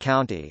Democratic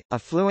county,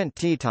 affluent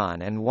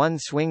Teton, and one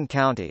swing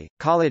county,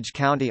 College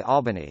County,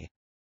 Albany.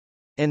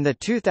 In the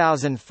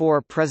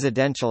 2004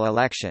 presidential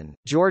election,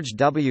 George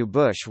W.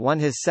 Bush won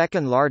his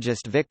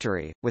second-largest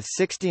victory, with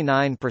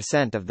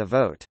 69% of the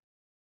vote.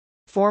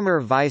 Former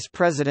Vice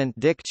President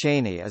Dick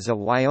Cheney is a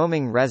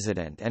Wyoming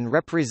resident and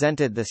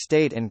represented the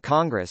state in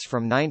Congress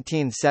from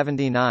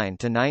 1979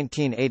 to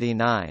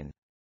 1989.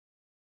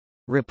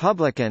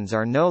 Republicans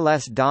are no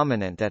less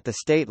dominant at the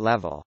state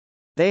level.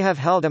 They have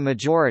held a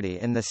majority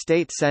in the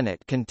state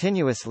Senate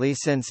continuously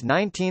since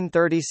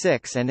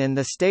 1936 and in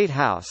the state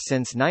House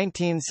since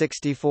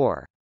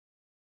 1964.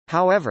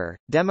 However,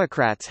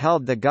 Democrats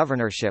held the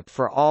governorship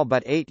for all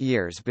but 8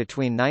 years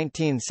between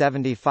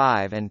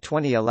 1975 and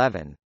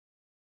 2011.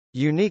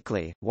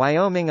 Uniquely,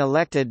 Wyoming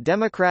elected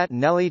Democrat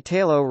Nellie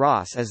Taylor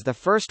Ross as the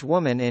first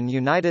woman in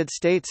United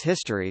States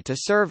history to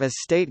serve as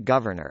state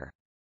governor.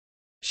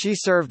 She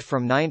served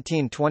from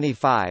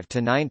 1925 to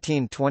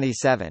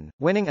 1927,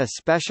 winning a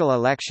special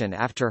election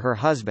after her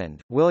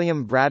husband,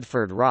 William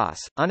Bradford Ross,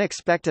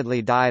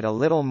 unexpectedly died a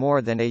little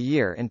more than a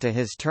year into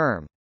his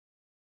term.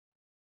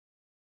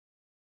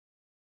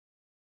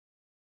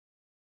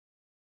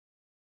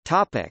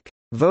 Topic: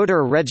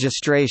 Voter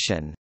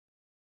registration.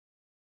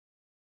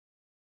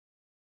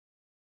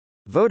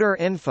 Voter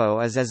info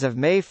as of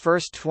May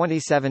 1,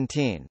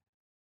 2017.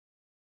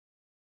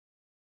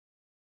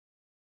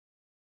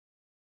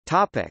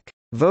 Topic: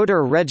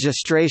 Voter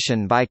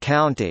registration by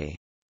county.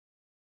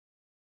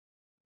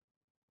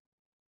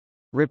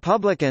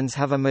 Republicans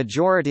have a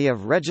majority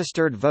of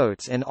registered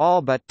votes in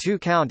all but 2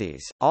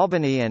 counties,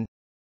 Albany and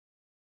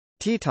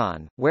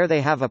Teton, where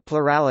they have a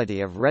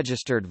plurality of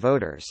registered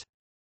voters.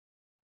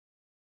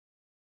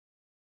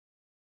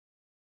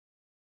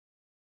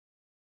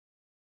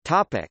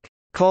 Topic: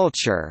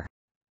 Culture.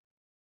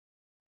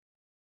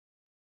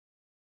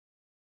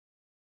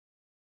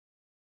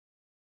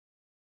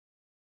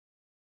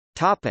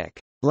 Topic: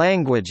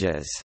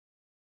 Languages.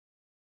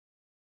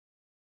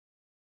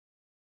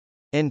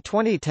 In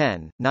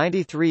 2010,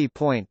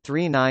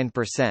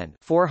 93.39%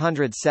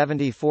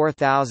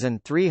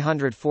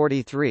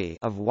 (474,343)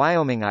 of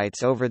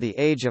Wyomingites over the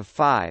age of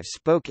 5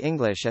 spoke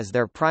English as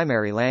their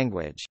primary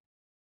language.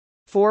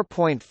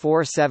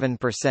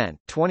 4.47%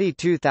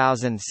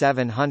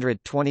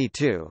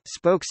 (22,722)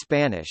 spoke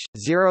Spanish,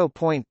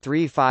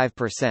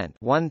 0.35%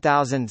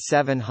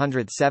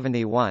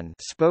 (1,771)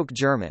 spoke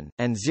German,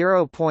 and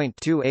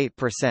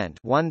 0.28%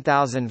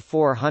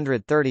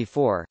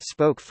 (1,434)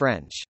 spoke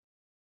French.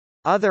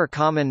 Other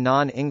common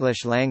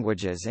non-English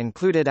languages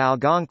included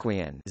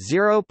Algonquian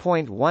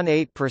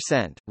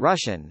 0.18%,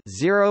 Russian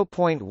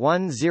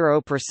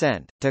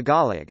 0.10%,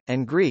 Tagalog,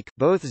 and Greek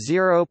both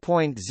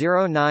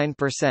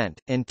 0.09%.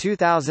 In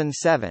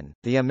 2007,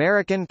 the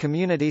American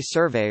Community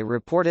Survey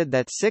reported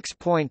that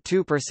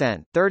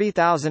 6.2%,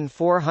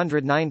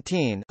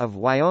 30,419 of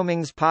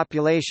Wyoming's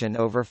population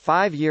over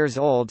 5 years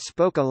old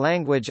spoke a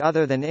language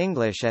other than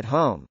English at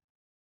home.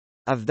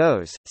 Of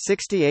those,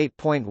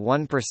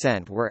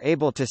 68.1% were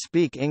able to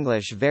speak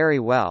English very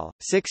well,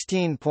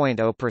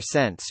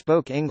 16.0%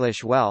 spoke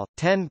English well,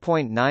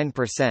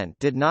 10.9%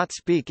 did not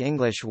speak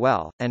English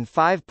well, and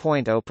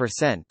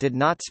 5.0% did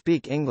not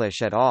speak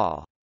English at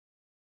all.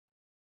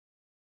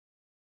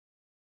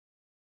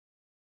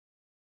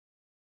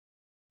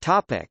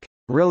 Topic: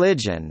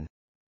 Religion.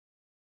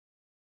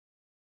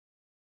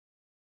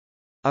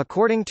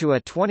 According to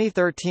a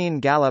 2013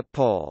 Gallup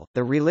poll,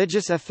 the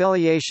religious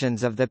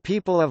affiliations of the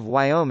people of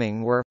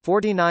Wyoming were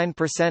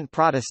 49%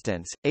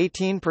 Protestants,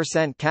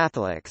 18%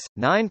 Catholics,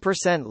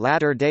 9%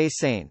 Latter-day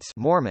Saints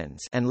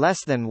Mormons, and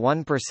less than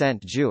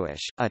 1%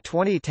 Jewish. A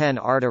 2010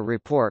 ARDA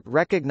report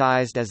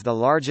recognized as the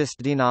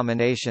largest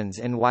denominations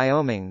in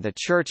Wyoming the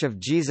Church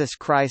of Jesus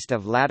Christ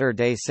of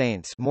Latter-day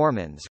Saints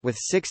Mormons with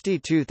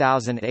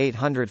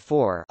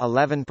 62,804,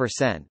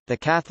 11%, the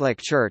Catholic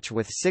Church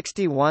with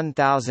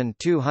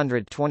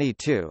 61,222,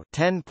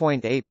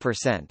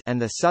 10.8%,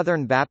 and the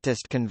Southern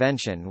Baptist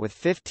Convention with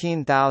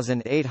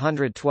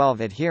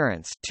 15,812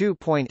 adherents,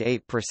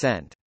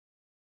 2.8%.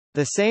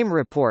 The same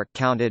report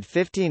counted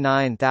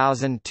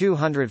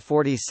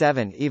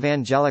 59,247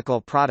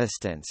 evangelical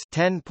Protestants,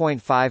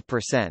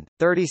 10.5%,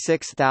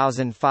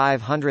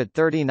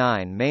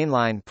 36,539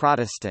 mainline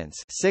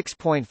Protestants,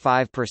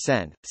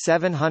 6.5%,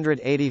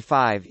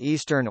 785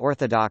 Eastern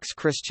Orthodox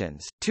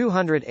Christians,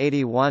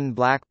 281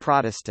 Black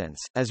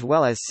Protestants, as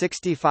well as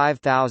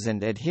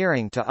 65,000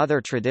 adhering to other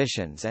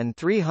traditions and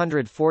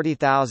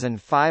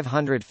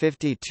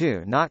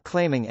 340,552 not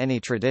claiming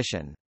any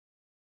tradition.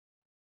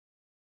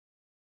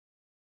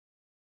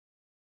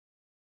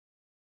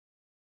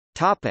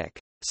 Topic: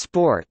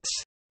 Sports.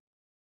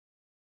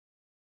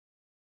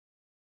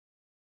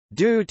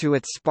 Due to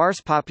its sparse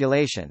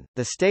population,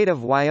 the state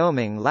of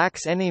Wyoming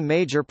lacks any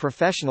major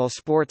professional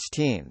sports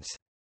teams.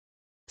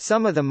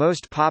 Some of the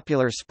most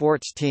popular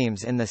sports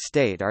teams in the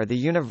state are the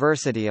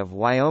University of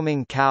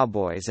Wyoming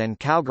Cowboys and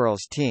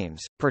Cowgirls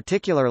teams,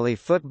 particularly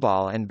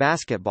football and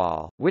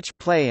basketball, which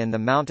play in the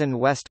Mountain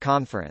West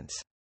Conference.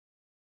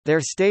 Their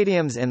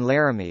stadiums in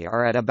Laramie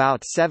are at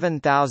about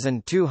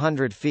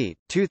 7,200 feet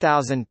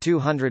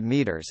 (2,200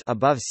 meters)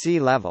 above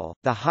sea level,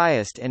 the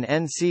highest in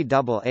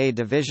NCAA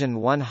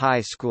Division I.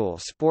 High school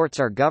sports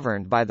are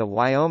governed by the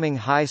Wyoming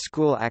High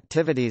School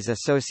Activities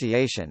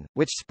Association,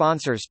 which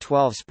sponsors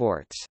 12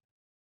 sports.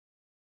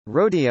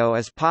 Rodeo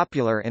is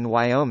popular in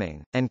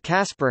Wyoming, and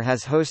Casper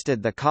has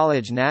hosted the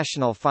College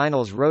National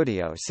Finals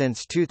Rodeo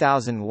since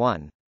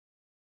 2001.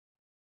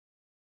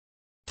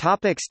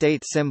 Topic: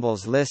 State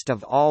symbols. List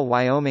of all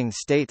Wyoming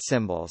state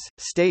symbols.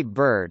 State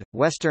bird: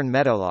 western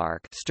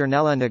meadowlark,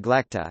 Sternella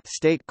neglecta.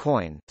 State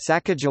coin: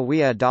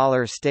 Sacagawea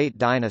dollar. State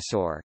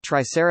dinosaur: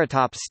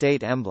 Triceratops.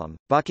 State emblem: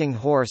 bucking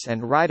horse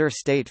and rider.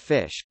 State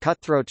fish: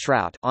 cutthroat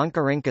trout,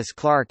 Oncorhynchus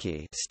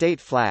clarkii.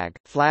 State flag: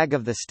 flag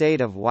of the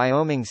state of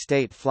Wyoming.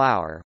 State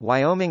flower: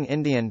 Wyoming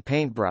Indian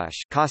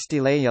paintbrush,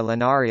 Costilleia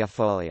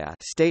lanariifolia.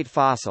 State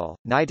fossil: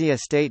 Knightia.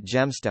 State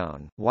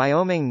gemstone: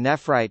 Wyoming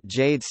nephrite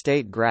jade.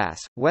 State grass: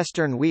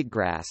 western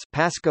wheatgrass,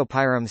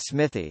 Pascopyrum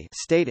smithii.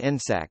 State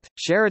insect: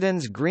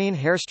 Sheridan's green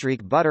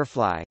hairstreak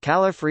butterfly,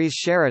 Calophrys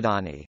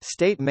sheridani.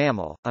 State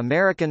mammal: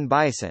 American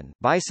bison,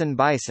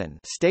 bison.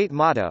 State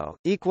motto: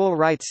 equal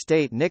rights.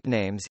 State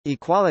nicknames: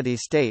 Equality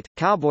State,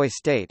 Cowboy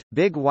State,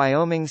 Big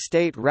Wyoming.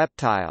 State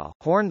reptile: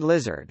 horned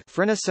lizard,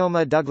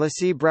 Phrynosoma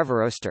douglasii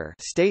breviroster.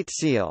 State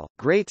seal: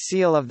 Great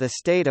Seal of the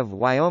State of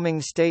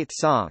Wyoming. State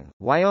song: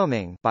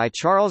 Wyoming by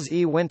Charles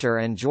E. Winter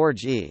and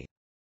George E.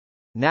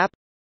 Knapp.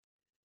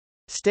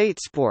 State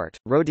sport: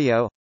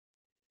 rodeo.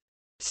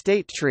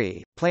 State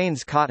tree: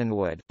 Plains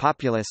cottonwood,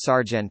 Populus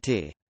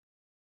sargentii.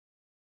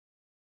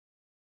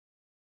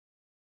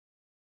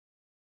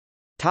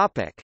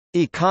 Topic: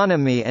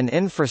 Economy and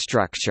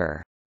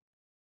infrastructure.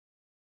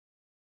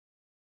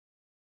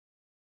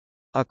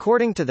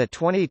 According to the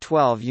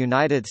 2012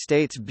 United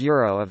States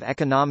Bureau of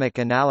Economic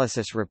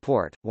Analysis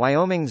report,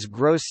 Wyoming's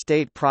gross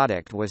state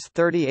product was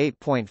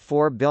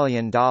 $38.4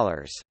 billion.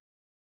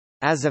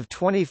 As of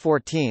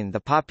 2014,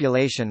 the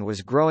population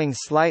was growing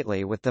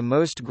slightly, with the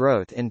most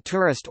growth in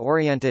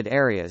tourist-oriented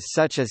areas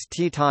such as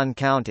Teton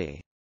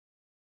County.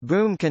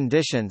 Boom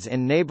conditions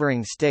in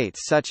neighboring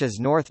states such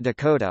as North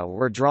Dakota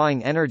were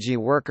drawing energy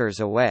workers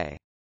away.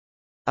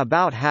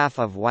 About half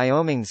of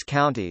Wyoming's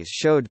counties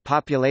showed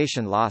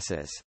population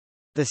losses.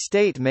 The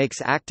state makes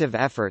active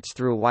efforts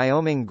through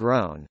Wyoming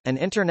Grown, an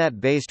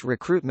internet-based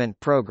recruitment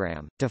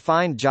program, to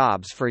find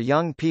jobs for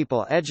young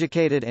people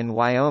educated in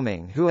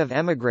Wyoming who have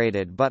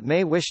emigrated but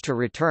may wish to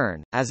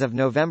return. As of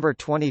November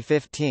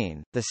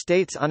 2015, the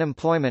state's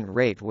unemployment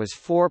rate was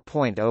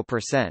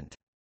 4.0%.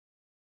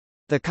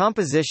 The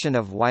composition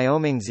of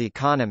Wyoming's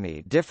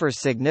economy differs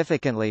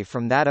significantly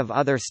from that of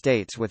other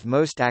states, with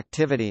most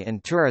activity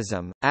in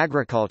tourism,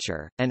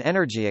 agriculture, and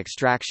energy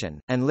extraction,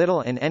 and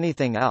little in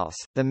anything else.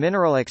 The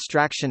mineral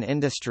extraction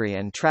industry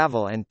and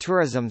travel and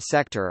tourism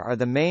sector are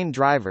the main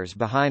drivers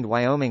behind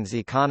Wyoming's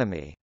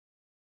economy.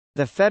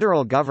 The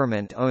federal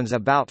government owns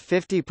about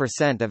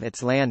 50% of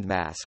its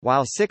landmass,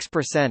 while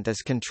 6%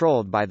 is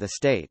controlled by the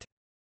state.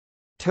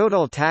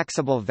 Total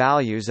taxable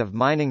values of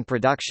mining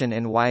production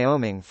in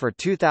Wyoming for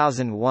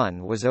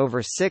 2001 was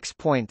over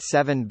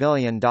 $6.7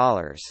 billion.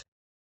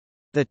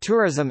 The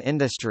tourism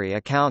industry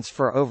accounts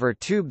for over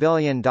 $2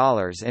 billion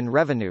in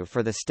revenue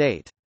for the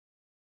state.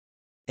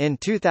 In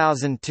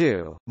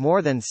 2002,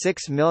 more than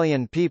 6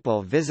 million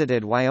people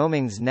visited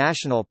Wyoming's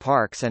national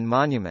parks and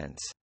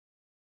monuments.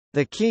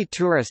 The key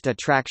tourist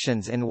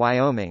attractions in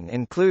Wyoming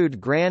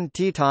include Grand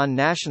Teton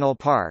National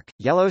Park,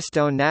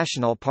 Yellowstone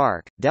National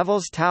Park,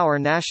 Devil's Tower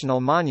National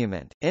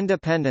Monument,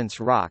 Independence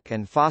Rock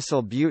and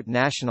Fossil Butte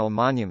National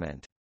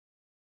Monument.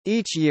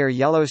 Each year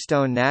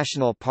Yellowstone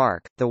National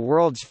Park, the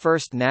world's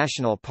first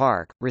national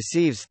park,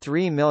 receives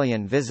 3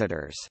 million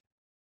visitors.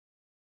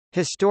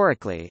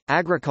 Historically,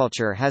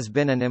 agriculture has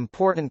been an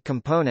important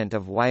component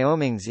of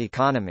Wyoming's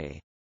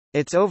economy.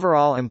 Its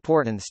overall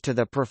importance to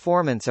the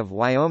performance of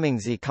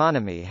Wyoming's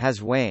economy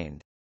has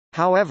waned.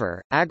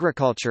 However,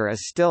 agriculture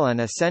is still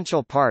an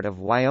essential part of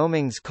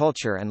Wyoming's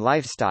culture and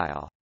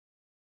lifestyle.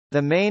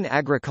 The main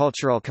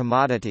agricultural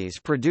commodities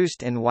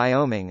produced in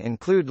Wyoming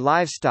include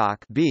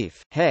livestock,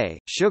 beef, hay,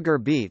 sugar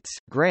beets,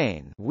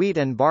 grain, wheat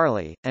and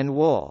barley, and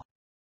wool.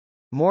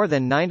 More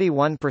than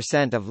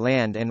 91% of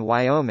land in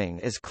Wyoming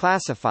is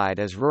classified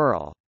as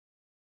rural.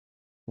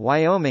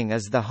 Wyoming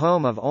is the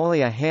home of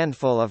only a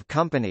handful of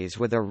companies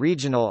with a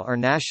regional or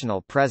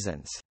national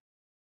presence.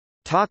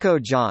 Taco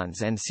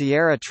John's and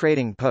Sierra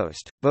Trading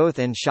Post, both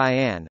in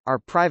Cheyenne, are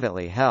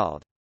privately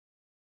held.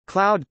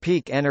 Cloud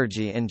Peak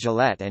Energy in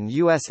Gillette and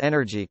U.S.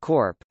 Energy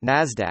Corp.,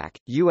 NASDAQ,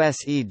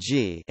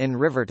 USEG in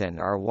Riverton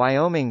are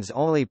Wyoming's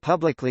only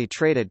publicly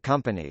traded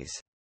companies.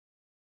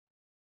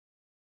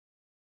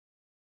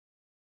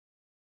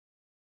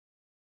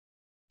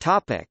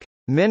 Topic: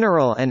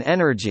 Mineral and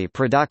energy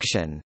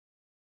production.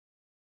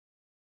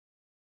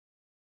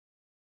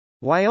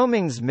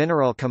 Wyoming's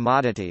mineral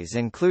commodities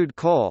include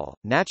coal,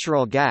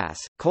 natural gas,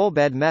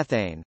 coalbed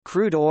methane,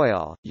 crude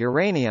oil,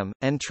 uranium,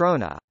 and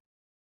trona.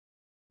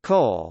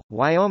 Coal,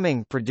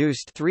 Wyoming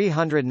produced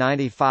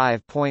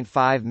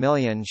 395.5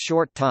 million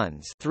short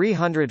tons,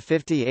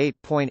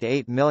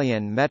 358.8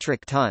 million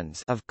metric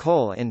tons of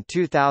coal in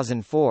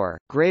 2004,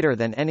 greater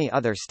than any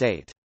other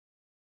state.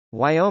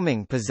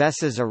 Wyoming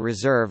possesses a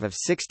reserve of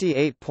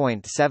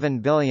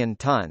 68.7 billion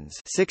tons,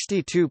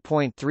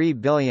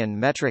 62.3 billion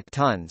metric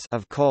tons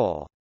of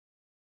coal.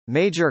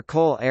 Major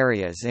coal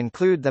areas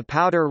include the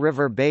Powder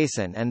River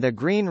Basin and the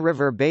Green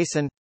River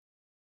Basin.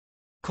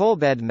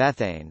 Coalbed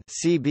methane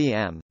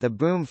 (CBM). The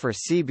boom for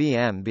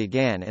CBM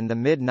began in the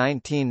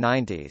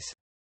mid-1990s.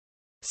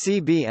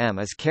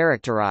 CBM is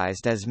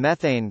characterized as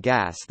methane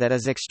gas that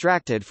is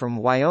extracted from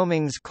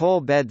Wyoming's coal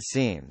bed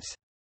seams.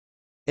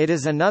 It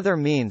is another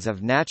means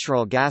of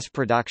natural gas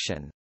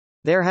production.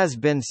 There has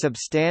been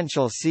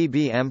substantial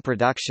CBM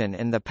production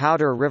in the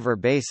Powder River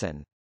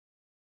Basin.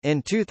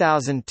 In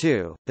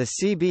 2002, the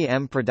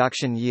CBM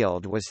production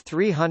yield was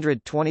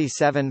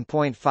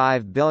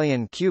 327.5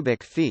 billion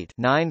cubic feet,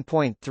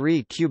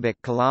 9.3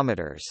 cubic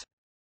kilometers.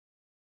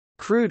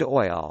 Crude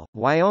oil,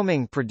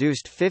 Wyoming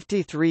produced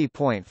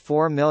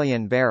 53.4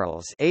 million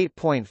barrels,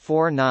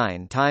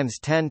 8.49 times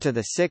 10 to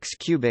the 6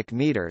 cubic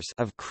meters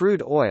of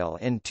crude oil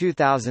in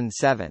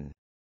 2007.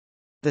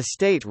 The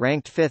state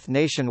ranked fifth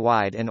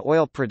nationwide in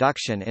oil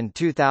production in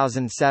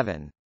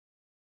 2007.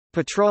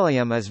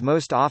 Petroleum is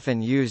most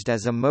often used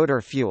as a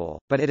motor fuel,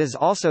 but it is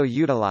also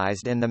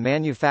utilized in the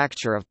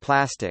manufacture of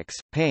plastics,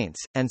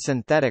 paints, and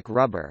synthetic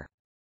rubber.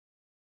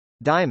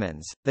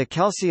 Diamonds, the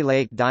Kelsey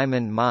Lake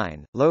Diamond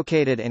Mine,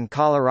 located in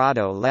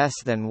Colorado less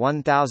than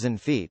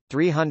 1,000 feet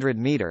 300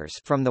 meters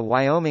from the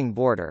Wyoming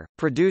border,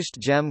 produced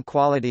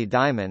gem-quality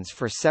diamonds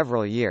for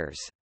several years.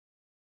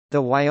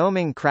 The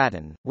Wyoming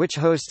Craton, which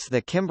hosts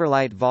the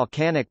kimberlite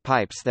volcanic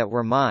pipes that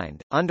were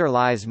mined,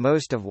 underlies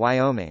most of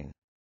Wyoming.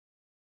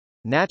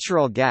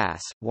 Natural gas,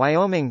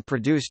 Wyoming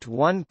produced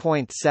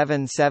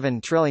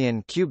 1.77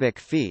 trillion cubic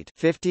feet,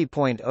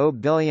 50.0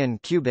 billion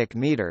cubic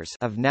meters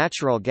of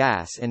natural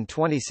gas in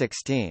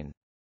 2016.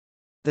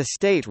 The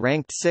state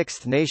ranked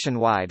sixth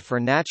nationwide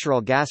for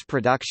natural gas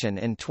production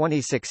in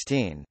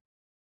 2016.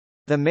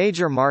 The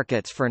major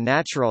markets for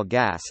natural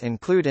gas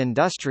include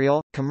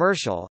industrial,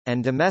 commercial,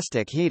 and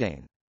domestic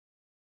heating.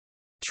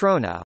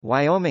 Trona,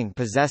 Wyoming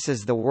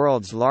possesses the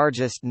world's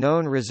largest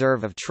known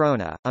reserve of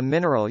trona, a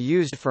mineral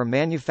used for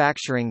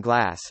manufacturing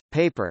glass,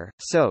 paper,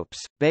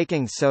 soaps,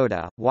 baking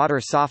soda, water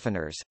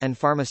softeners, and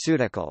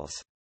pharmaceuticals.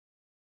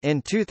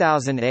 In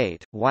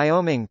 2008,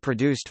 Wyoming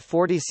produced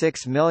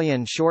 46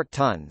 million short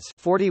tons,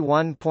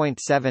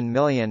 41.7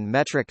 million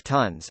metric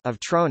tons of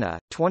trona,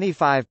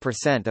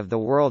 25% of the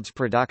world's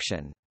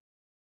production.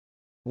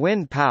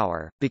 Wind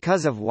power,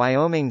 because of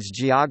Wyoming's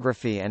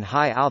geography and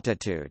high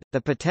altitude,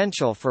 the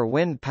potential for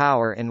wind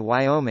power in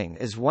Wyoming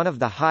is one of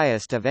the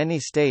highest of any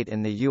state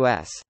in the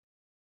U.S.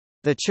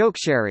 The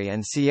Chokecherry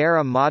and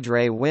Sierra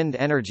Madre Wind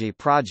Energy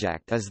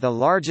Project is the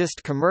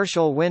largest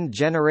commercial wind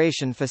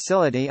generation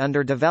facility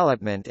under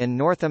development in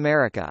North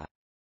America.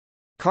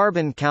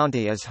 Carbon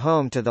County is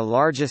home to the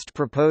largest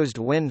proposed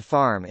wind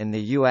farm in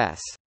the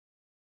U.S.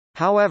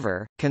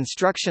 However,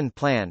 construction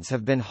plans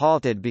have been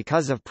halted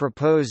because of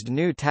proposed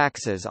new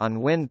taxes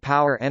on wind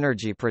power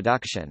energy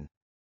production.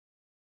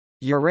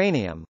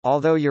 Uranium,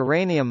 although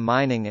uranium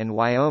mining in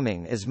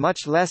Wyoming is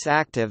much less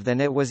active than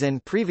it was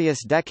in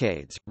previous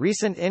decades,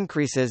 recent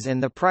increases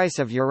in the price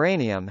of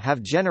uranium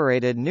have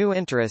generated new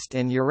interest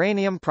in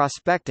uranium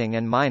prospecting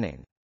and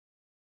mining.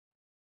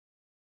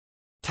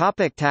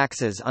 Topic: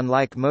 taxes.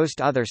 Unlike most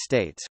other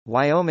states,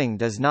 Wyoming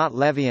does not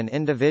levy an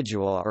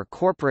individual or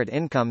corporate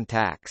income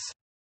tax.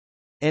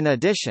 In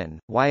addition,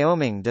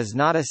 Wyoming does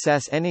not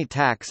assess any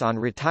tax on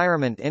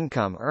retirement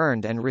income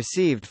earned and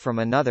received from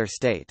another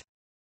state.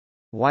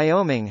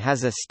 Wyoming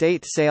has a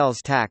state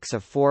sales tax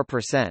of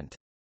 4%.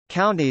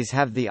 Counties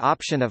have the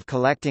option of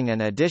collecting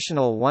an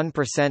additional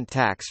 1%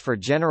 tax for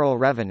general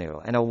revenue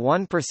and a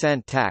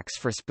 1% tax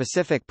for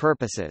specific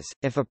purposes,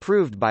 if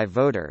approved by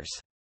voters.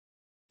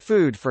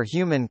 Food for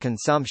human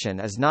consumption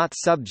is not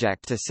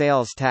subject to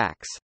sales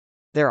tax.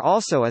 There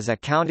also is a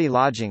county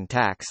lodging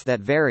tax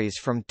that varies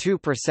from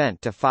 2%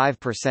 to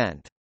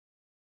 5%.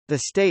 The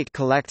state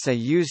collects a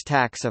use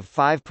tax of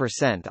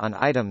 5% on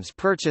items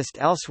purchased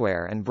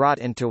elsewhere and brought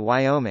into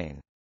Wyoming.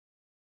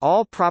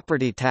 All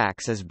property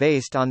tax is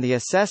based on the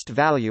assessed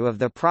value of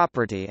the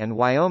property, and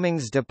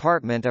Wyoming's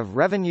Department of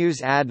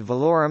Revenue's ad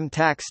valorem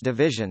tax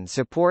division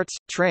supports,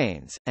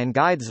 trains, and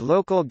guides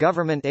local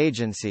government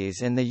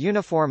agencies in the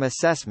uniform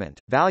assessment,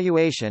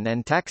 valuation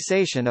and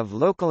taxation of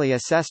locally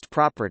assessed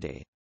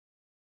property.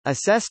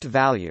 Assessed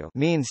value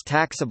means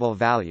taxable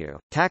value.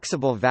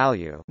 Taxable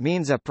value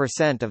means a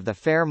percent of the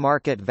fair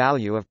market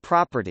value of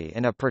property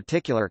in a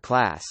particular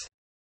class.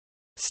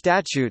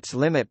 Statutes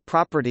limit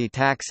property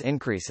tax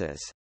increases.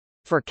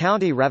 For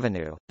county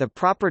revenue, the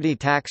property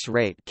tax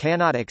rate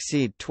cannot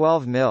exceed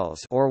 12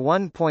 mils or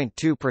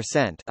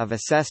 1.2% of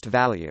assessed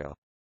value.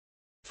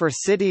 For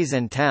cities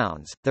and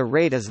towns, the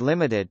rate is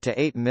limited to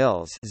 8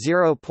 mils,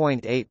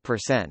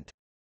 0.8%.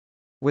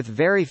 With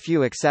very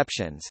few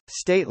exceptions,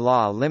 state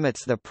law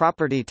limits the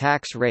property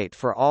tax rate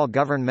for all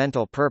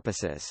governmental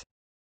purposes.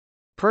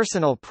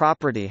 Personal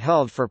property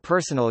held for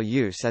personal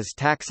use is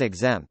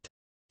tax-exempt.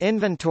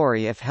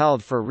 Inventory if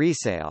held for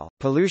resale,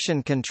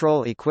 pollution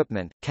control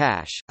equipment,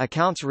 cash,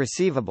 accounts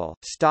receivable,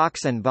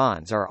 stocks and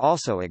bonds are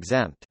also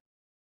exempt.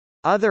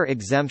 Other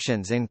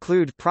exemptions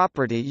include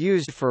property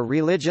used for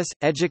religious,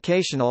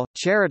 educational,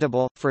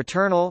 charitable,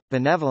 fraternal,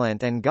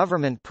 benevolent and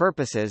government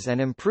purposes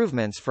and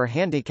improvements for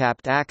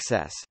handicapped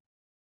access.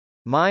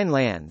 Mine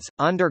lands,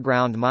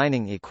 underground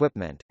mining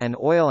equipment, and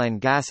oil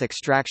and gas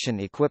extraction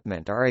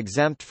equipment are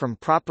exempt from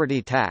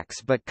property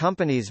tax, but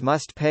companies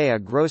must pay a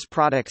gross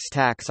products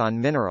tax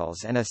on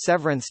minerals and a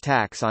severance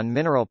tax on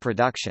mineral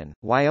production.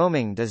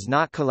 Wyoming does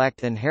not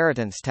collect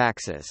inheritance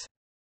taxes.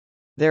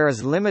 There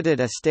is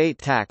limited estate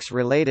tax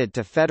related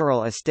to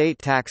federal estate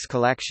tax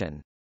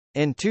collection.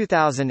 In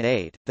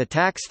 2008, the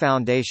Tax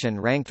Foundation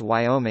ranked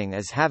Wyoming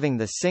as having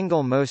the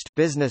single most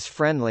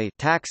business-friendly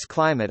tax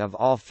climate of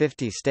all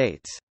 50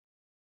 states.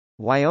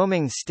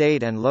 Wyoming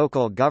state and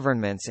local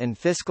governments in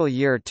fiscal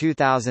year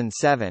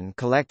 2007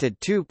 collected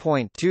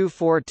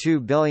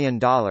 $2.242 billion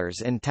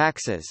in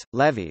taxes,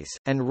 levies,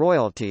 and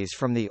royalties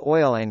from the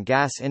oil and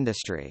gas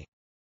industry.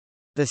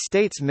 The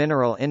state's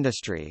mineral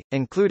industry,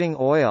 including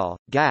oil,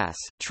 gas,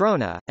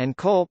 trona, and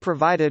coal,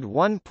 provided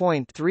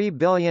 $1.3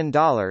 billion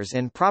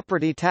in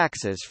property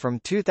taxes from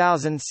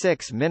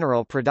 2006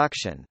 mineral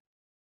production.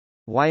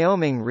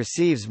 Wyoming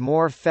receives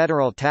more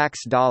federal tax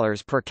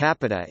dollars per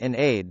capita in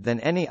aid than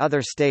any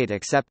other state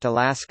except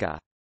Alaska.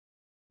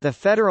 The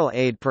federal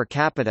aid per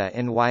capita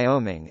in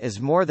Wyoming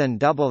is more than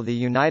double the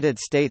United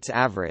States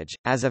average.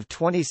 As of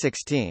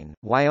 2016,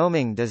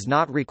 Wyoming does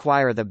not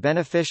require the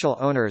beneficial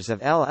owners of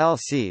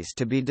LLCs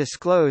to be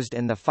disclosed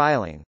in the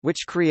filing,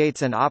 which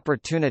creates an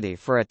opportunity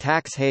for a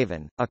tax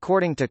haven,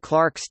 according to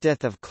Clark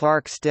Stith of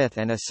Clark Stith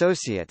and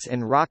Associates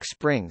in Rock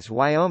Springs,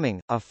 Wyoming,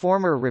 a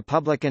former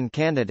Republican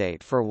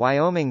candidate for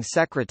Wyoming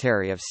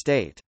Secretary of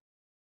State.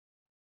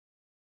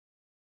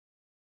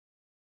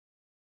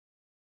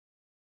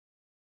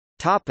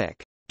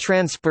 Topic: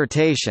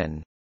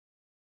 Transportation.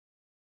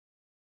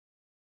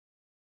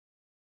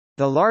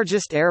 The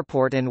largest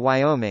airport in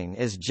Wyoming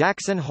is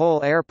Jackson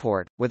Hole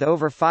Airport, with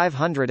over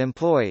 500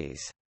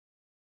 employees.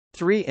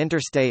 3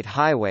 interstate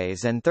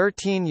highways and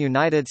 13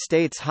 United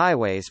States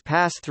highways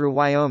pass through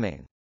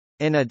Wyoming.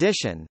 In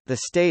addition, the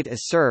state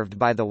is served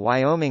by the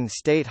Wyoming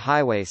State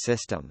Highway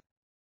System.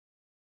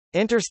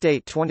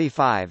 Interstate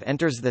 25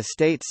 enters the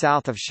state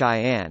south of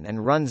Cheyenne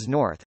and runs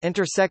north,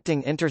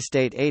 intersecting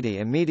Interstate 80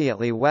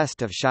 immediately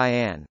west of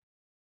Cheyenne.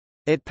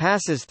 It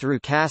passes through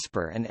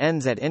Casper and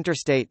ends at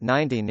Interstate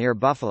 90 near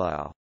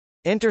Buffalo.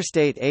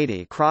 Interstate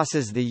 80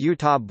 crosses the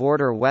Utah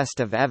border west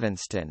of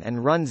Evanston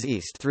and runs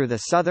east through the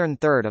southern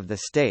third of the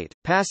state,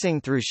 passing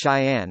through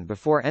Cheyenne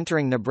before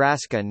entering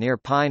Nebraska near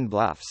Pine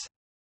Bluffs.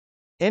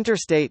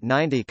 Interstate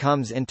 90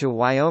 comes into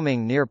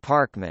Wyoming near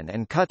Parkman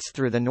and cuts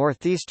through the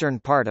northeastern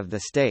part of the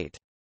state.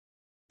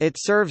 It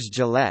serves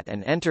Gillette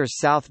and enters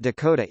South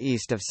Dakota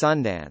east of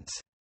Sundance.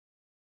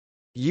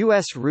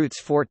 U.S.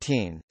 routes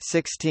 14,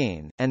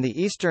 16, and the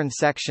eastern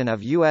section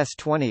of U.S.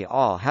 20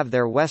 all have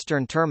their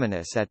western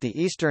terminus at the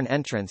eastern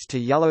entrance to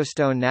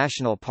Yellowstone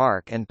National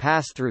Park and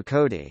pass through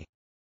Cody.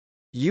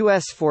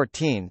 U.S.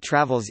 14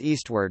 travels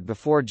eastward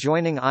before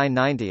joining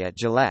I-90 at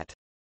Gillette.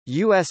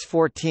 US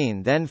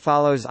 14 then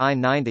follows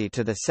I-90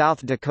 to the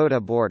South Dakota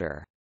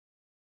border.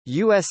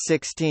 US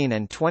 16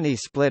 and 20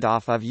 split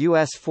off of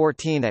US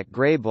 14 at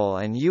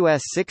Graybull, and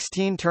US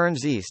 16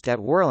 turns east at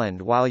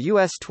Worland, while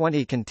US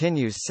 20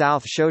 continues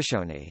south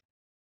Shoshone.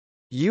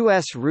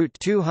 U.S. Route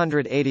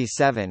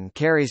 287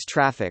 carries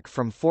traffic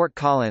from Fort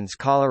Collins,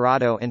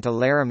 Colorado into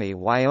Laramie,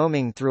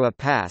 Wyoming through a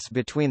pass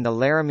between the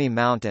Laramie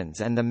Mountains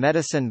and the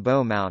Medicine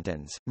Bow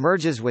Mountains,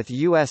 merges with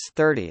US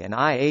 30 and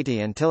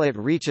I-80 until it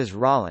reaches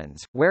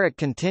Rawlins, where it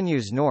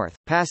continues north,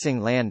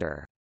 passing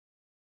Lander.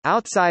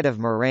 Outside of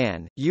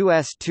Moran,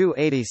 US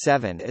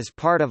 287 is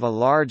part of a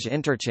large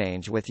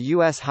interchange with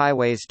US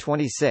Highways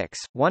 26,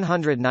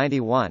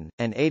 191,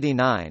 and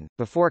 89,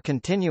 before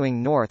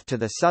continuing north to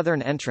the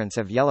southern entrance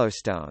of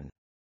Yellowstone.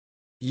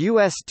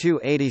 US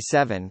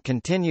 287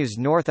 continues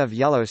north of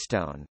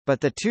Yellowstone,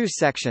 but the two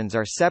sections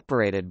are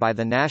separated by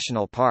the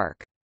national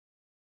park.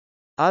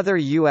 Other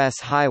U.S.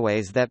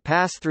 highways that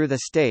pass through the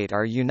state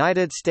are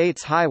United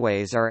States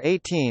highways are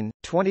 18,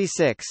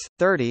 26,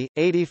 30,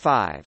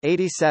 85,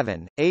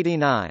 87,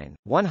 89,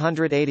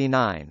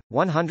 189,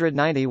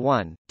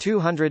 191,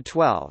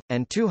 212,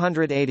 and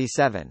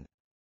 287.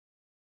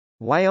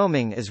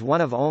 Wyoming is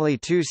one of only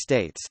two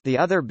states, the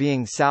other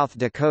being South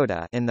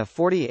Dakota, in the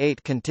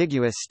 48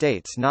 contiguous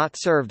states not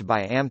served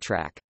by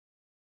Amtrak.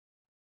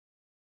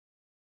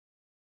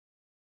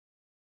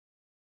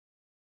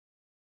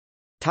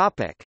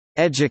 Topic: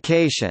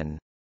 Education.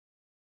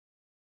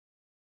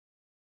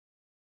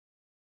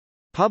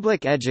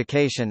 Public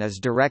education is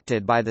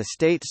directed by the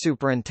State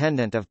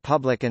Superintendent of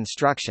Public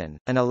Instruction,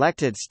 an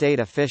elected state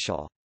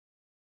official.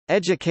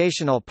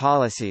 Educational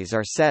policies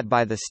are set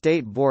by the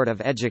State Board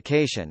of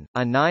Education,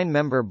 a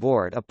 9-member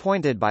board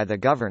appointed by the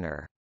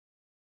governor.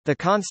 The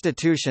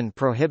Constitution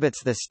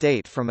prohibits the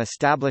state from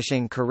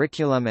establishing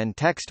curriculum and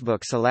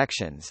textbook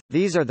selections.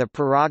 These are the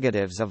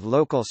prerogatives of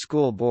local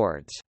school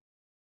boards.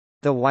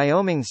 The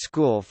Wyoming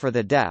School for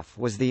the Deaf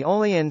was the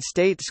only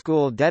in-state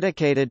school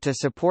dedicated to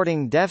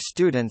supporting deaf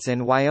students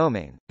in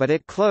Wyoming, but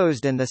it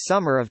closed in the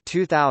summer of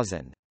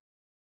 2000.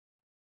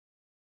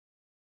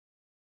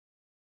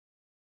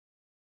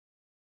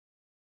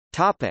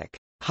 Topic: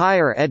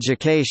 Higher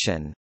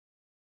education.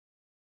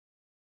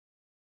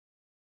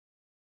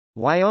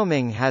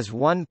 Wyoming has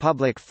one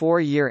public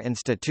 4-year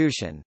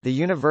institution, the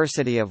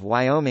University of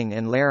Wyoming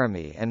in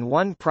Laramie, and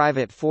one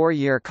private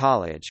 4-year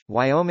college,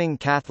 Wyoming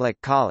Catholic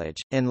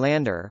College, in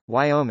Lander,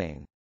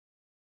 Wyoming.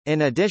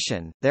 In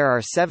addition, there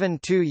are 7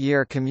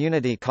 2-year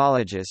community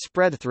colleges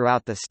spread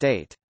throughout the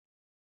state.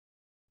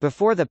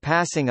 Before the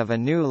passing of a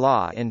new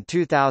law in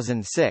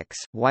 2006,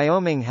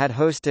 Wyoming had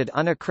hosted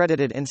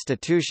unaccredited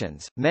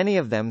institutions, many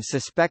of them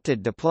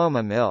suspected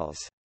diploma mills.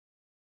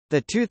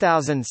 The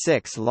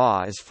 2006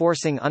 law is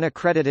forcing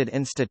unaccredited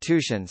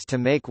institutions to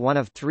make one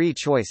of 3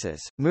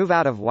 choices: move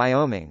out of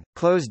Wyoming,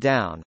 close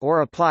down, or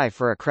apply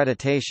for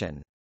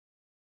accreditation.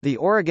 The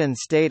Oregon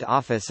State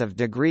Office of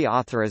Degree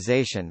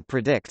Authorization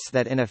predicts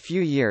that in a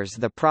few years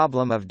the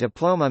problem of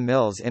diploma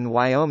mills in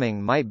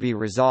Wyoming might be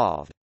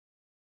resolved.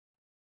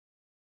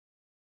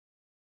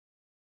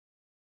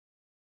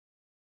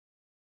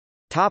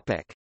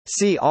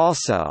 See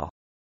also: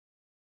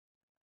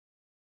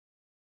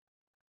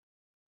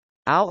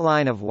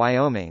 Outline of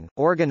Wyoming,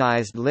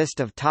 organized list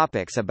of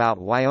topics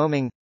about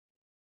Wyoming,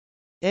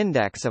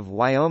 Index of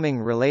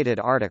Wyoming-related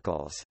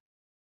articles.